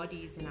our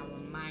bodies and our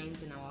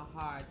minds and our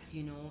hearts,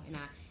 you know, and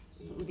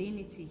they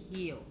need to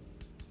heal,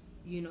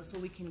 you know, so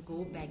we can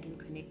go back and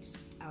connect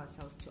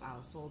ourselves to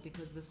our soul,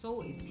 because the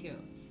soul is pure.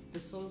 The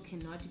soul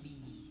cannot be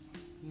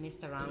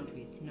messed around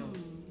with, no.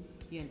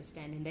 You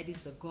understand? And that is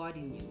the God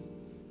in you.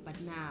 But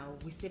now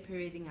we're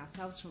separating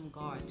ourselves from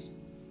God,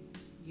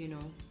 you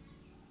know,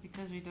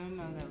 because we don't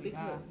know that we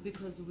are.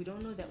 Because we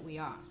don't know that we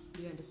are.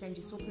 You understand?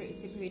 You're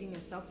separating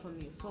yourself from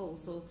your soul.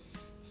 So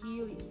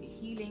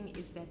healing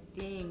is that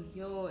thing.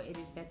 It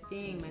is that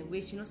thing. My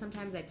wish. You know,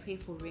 sometimes I pray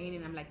for rain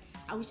and I'm like,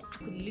 I wish I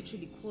could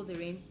literally call the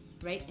rain,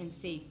 right, and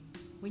say,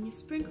 when you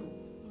sprinkle,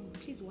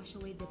 please wash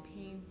away the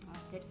pain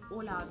that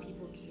all our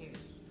people carry.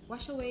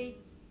 Wash away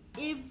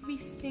every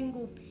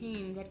single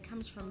pain that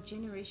comes from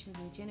generations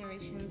and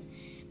generations,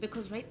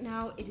 because right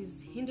now it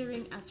is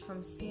hindering us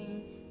from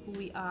seeing who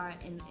we are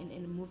and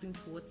moving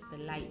towards the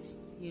light,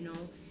 you know,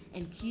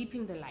 and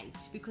keeping the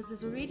light, because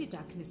there's already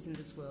darkness in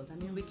this world. I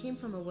mean, we came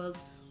from a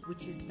world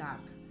which is dark,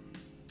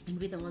 and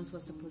we're the ones who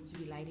are supposed to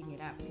be lighting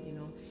it up, you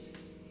know.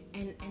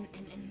 And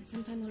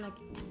sometimes I'm like,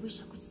 I wish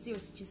I could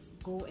seriously just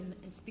go and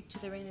speak to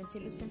the rain and say,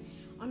 listen,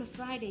 on a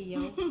Friday,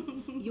 yo,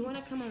 you want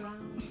to come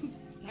around?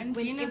 Like and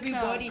when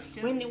everybody,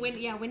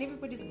 when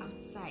everybody's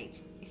outside,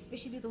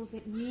 especially those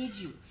that need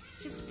you,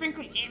 just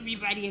sprinkle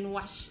everybody and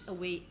wash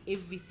away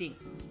everything,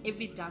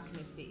 every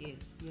darkness there is,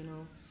 you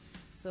know.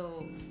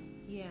 So,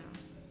 yeah,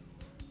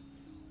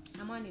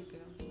 I'm on it,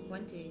 girl.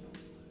 One day,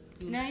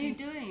 you're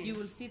doing it. You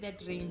will see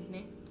that rain,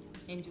 ne?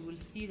 And you will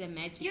see the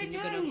magic. You're and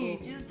doing gonna it.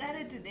 go. You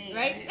started today,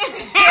 right?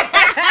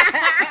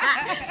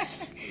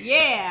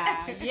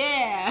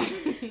 yeah.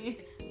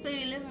 So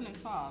you live in a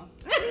farm.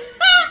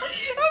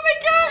 Oh my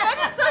God, that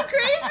is so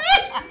crazy.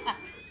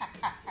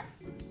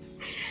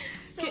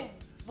 So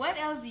what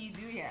else do you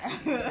do here?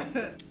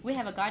 We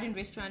have a garden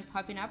restaurant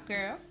popping up,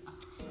 girl.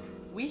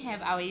 We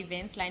have our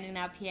events lining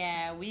up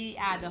here. We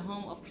are the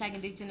home of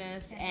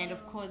Plugndigenous, and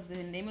of course the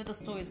name of the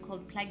store is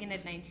called Plugin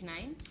at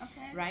 99.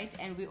 Okay. Right?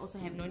 And we also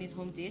have Noni's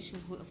home dish,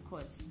 who of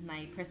course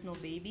my personal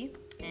baby,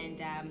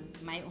 and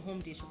my home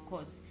dish, of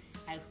course,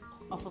 I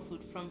offer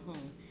food from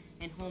home,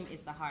 and home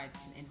is the heart,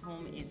 and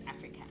home is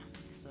Africa.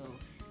 So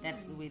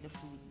that's the way the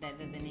food,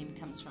 the name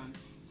comes from.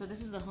 So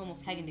this is the home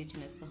of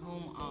Plugndigenous, the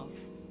home of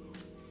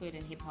food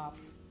and hip hop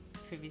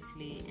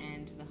previously,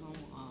 and the home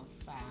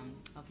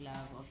of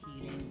love, of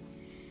healing.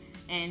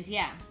 And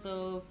yeah,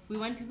 so we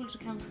want people to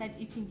come start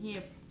eating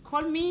here.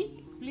 Call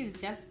me, please.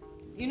 Just,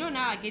 you know,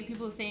 now I get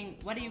people saying,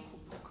 what are you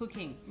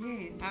cooking?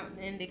 Yes.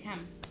 And they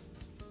come.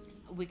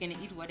 We're gonna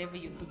eat whatever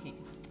you're cooking,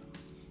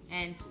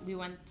 and we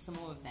want some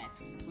more of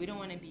that. We don't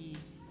want to be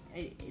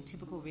a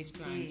typical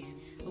restaurant. Yes.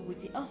 Or we'd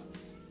say, oh,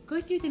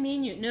 go through the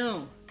menu.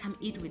 No, come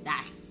eat with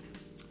us.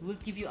 We'll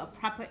give you a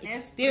proper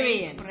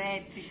experience. Let's break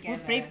bread together.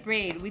 We break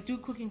bread. We do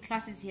cooking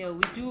classes here.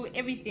 We do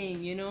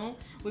everything, you know.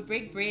 We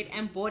break bread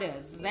and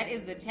borders. That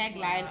is the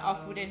tagline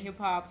of food and hip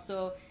hop.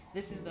 So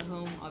this is the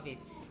home of it.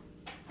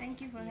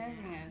 Thank you for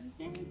having us.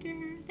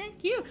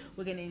 Thank you.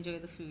 We're gonna enjoy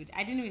the food.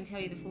 I didn't even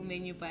tell you the full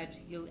menu, but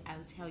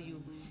I'll tell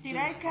you. Did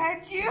I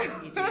cut you?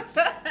 You did.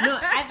 No,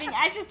 I think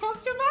I just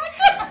talked too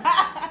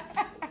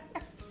much.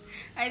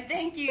 I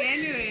thank you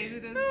anyways.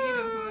 It was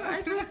beautiful.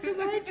 I talked too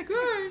much,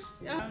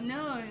 gosh.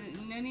 No,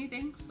 Noni,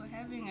 thanks for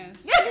having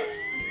us.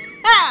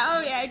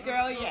 Oh yeah,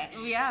 girl, yeah.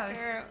 We out.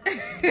 Girl.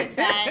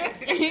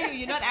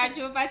 You're not out,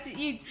 you're about to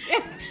eat.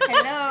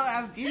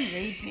 Hello, I've been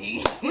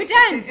waiting. We're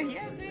done.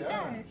 Yes, we're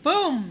done.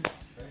 Boom.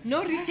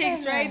 No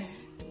retakes, right?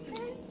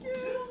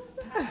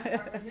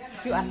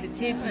 You are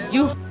the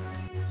you.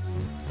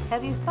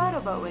 Have you thought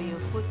about where your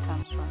food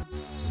comes from?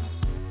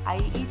 Are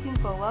you eating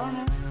for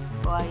wellness,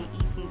 or are you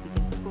eating to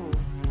get full?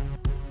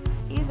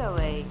 Either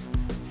way,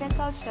 check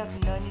out Chef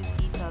Noni's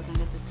details in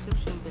the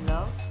description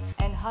below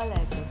and holla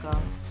at your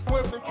girl.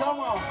 Come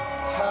on.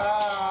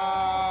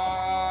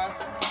 Hi,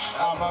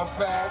 I'm a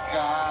fat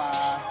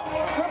guy.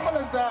 Simple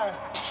as that.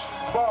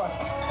 But,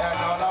 and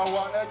all I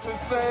wanted to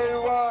say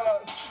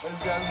was,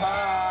 it's just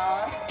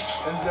hi,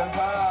 it's just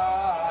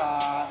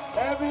hi.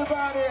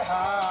 Everybody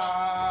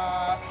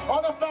hi.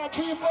 All the fat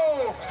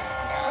people.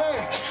 Hey,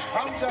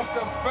 I'm just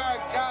a fat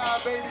guy,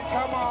 baby.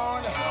 Come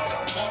on.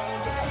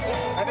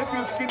 And if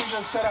you're skinny,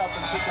 just shut up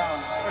and sit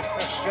down.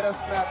 Get a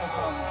snap or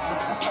something.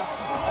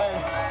 Hey,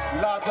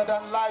 larger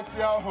than life,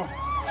 yo.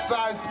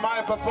 Size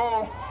my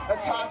babo.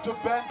 It's hard to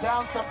bend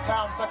down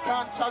sometimes. I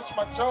can't touch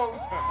my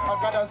toes. I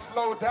gotta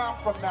slow down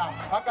from now.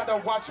 I gotta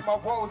watch my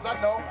woes. I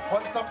know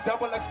on some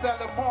double XL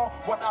and more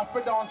when I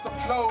fit on some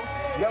clothes.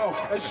 Yo,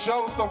 it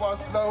shows, so I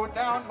slow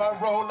down my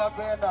roll. I've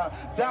been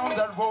down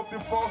that road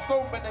before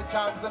so many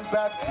times and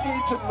back,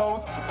 eating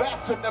loads,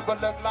 back to never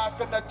look like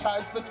in a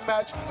Tyson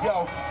match.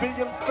 Yo,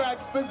 being fat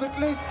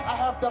physically, I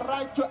have the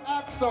right to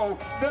act so.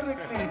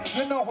 Lyrically,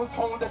 you know who's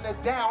holding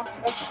it down?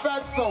 It's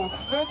fat souls,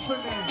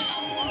 literally.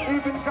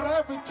 Even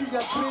gravity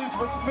agrees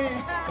with me,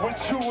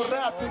 with you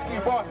rapidly,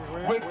 but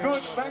we're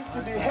good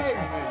mentally. Hey,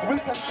 we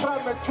can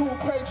cram a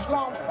 2-page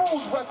long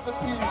food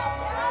recipe.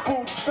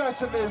 Food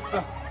specialist.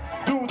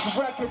 Dudes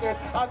wrecking it.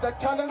 Other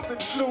talents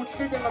include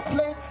feeding a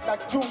plate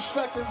like 2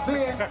 seconds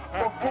in.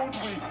 For food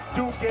we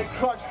do get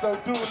crushed, though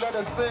do let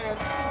us in.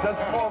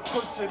 There's more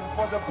cushion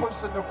for the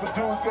pushing if we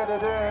do get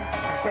it in.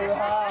 Say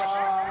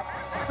hi.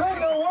 Say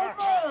it one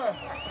more.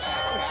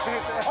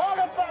 All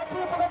the fat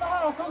people in the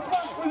house, this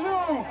one's for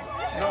you.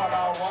 All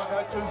I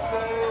wanted to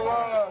say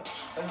was,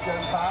 it's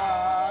just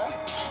hi.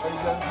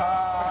 It's just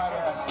hi.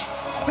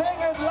 Sing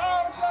it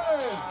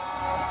loudly.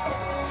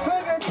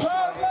 Sing it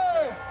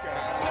proudly.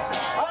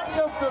 I'm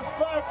just a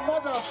fat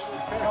mother.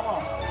 Come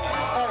on.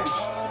 Hey,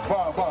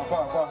 bar.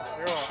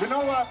 You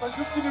know what? Because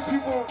you skinny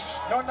people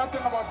know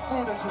nothing about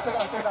food and shit.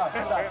 Check it out.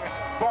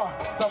 Bar,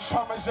 some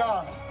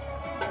Parmesan,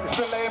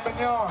 filet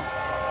mignon.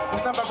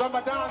 Remember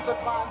Ramadan's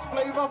advanced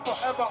flavor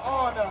forever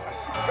on.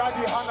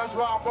 Gadi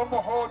Hanajwa,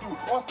 Bomohodu,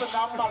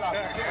 Osanamala,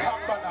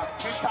 Kambana,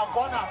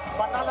 Mitabona,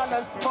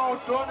 Banana Small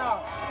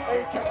Dona,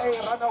 aka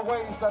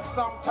runaways that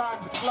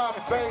sometimes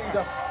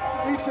flambade.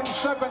 Eating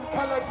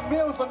 7-colored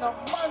meals on a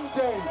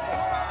Monday.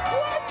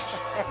 What?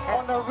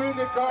 On a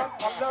really god,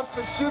 I love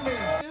sashimi.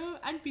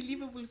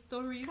 Unbelievable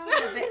stories. Cut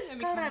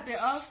a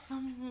bit off.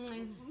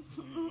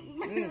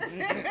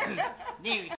 There we go.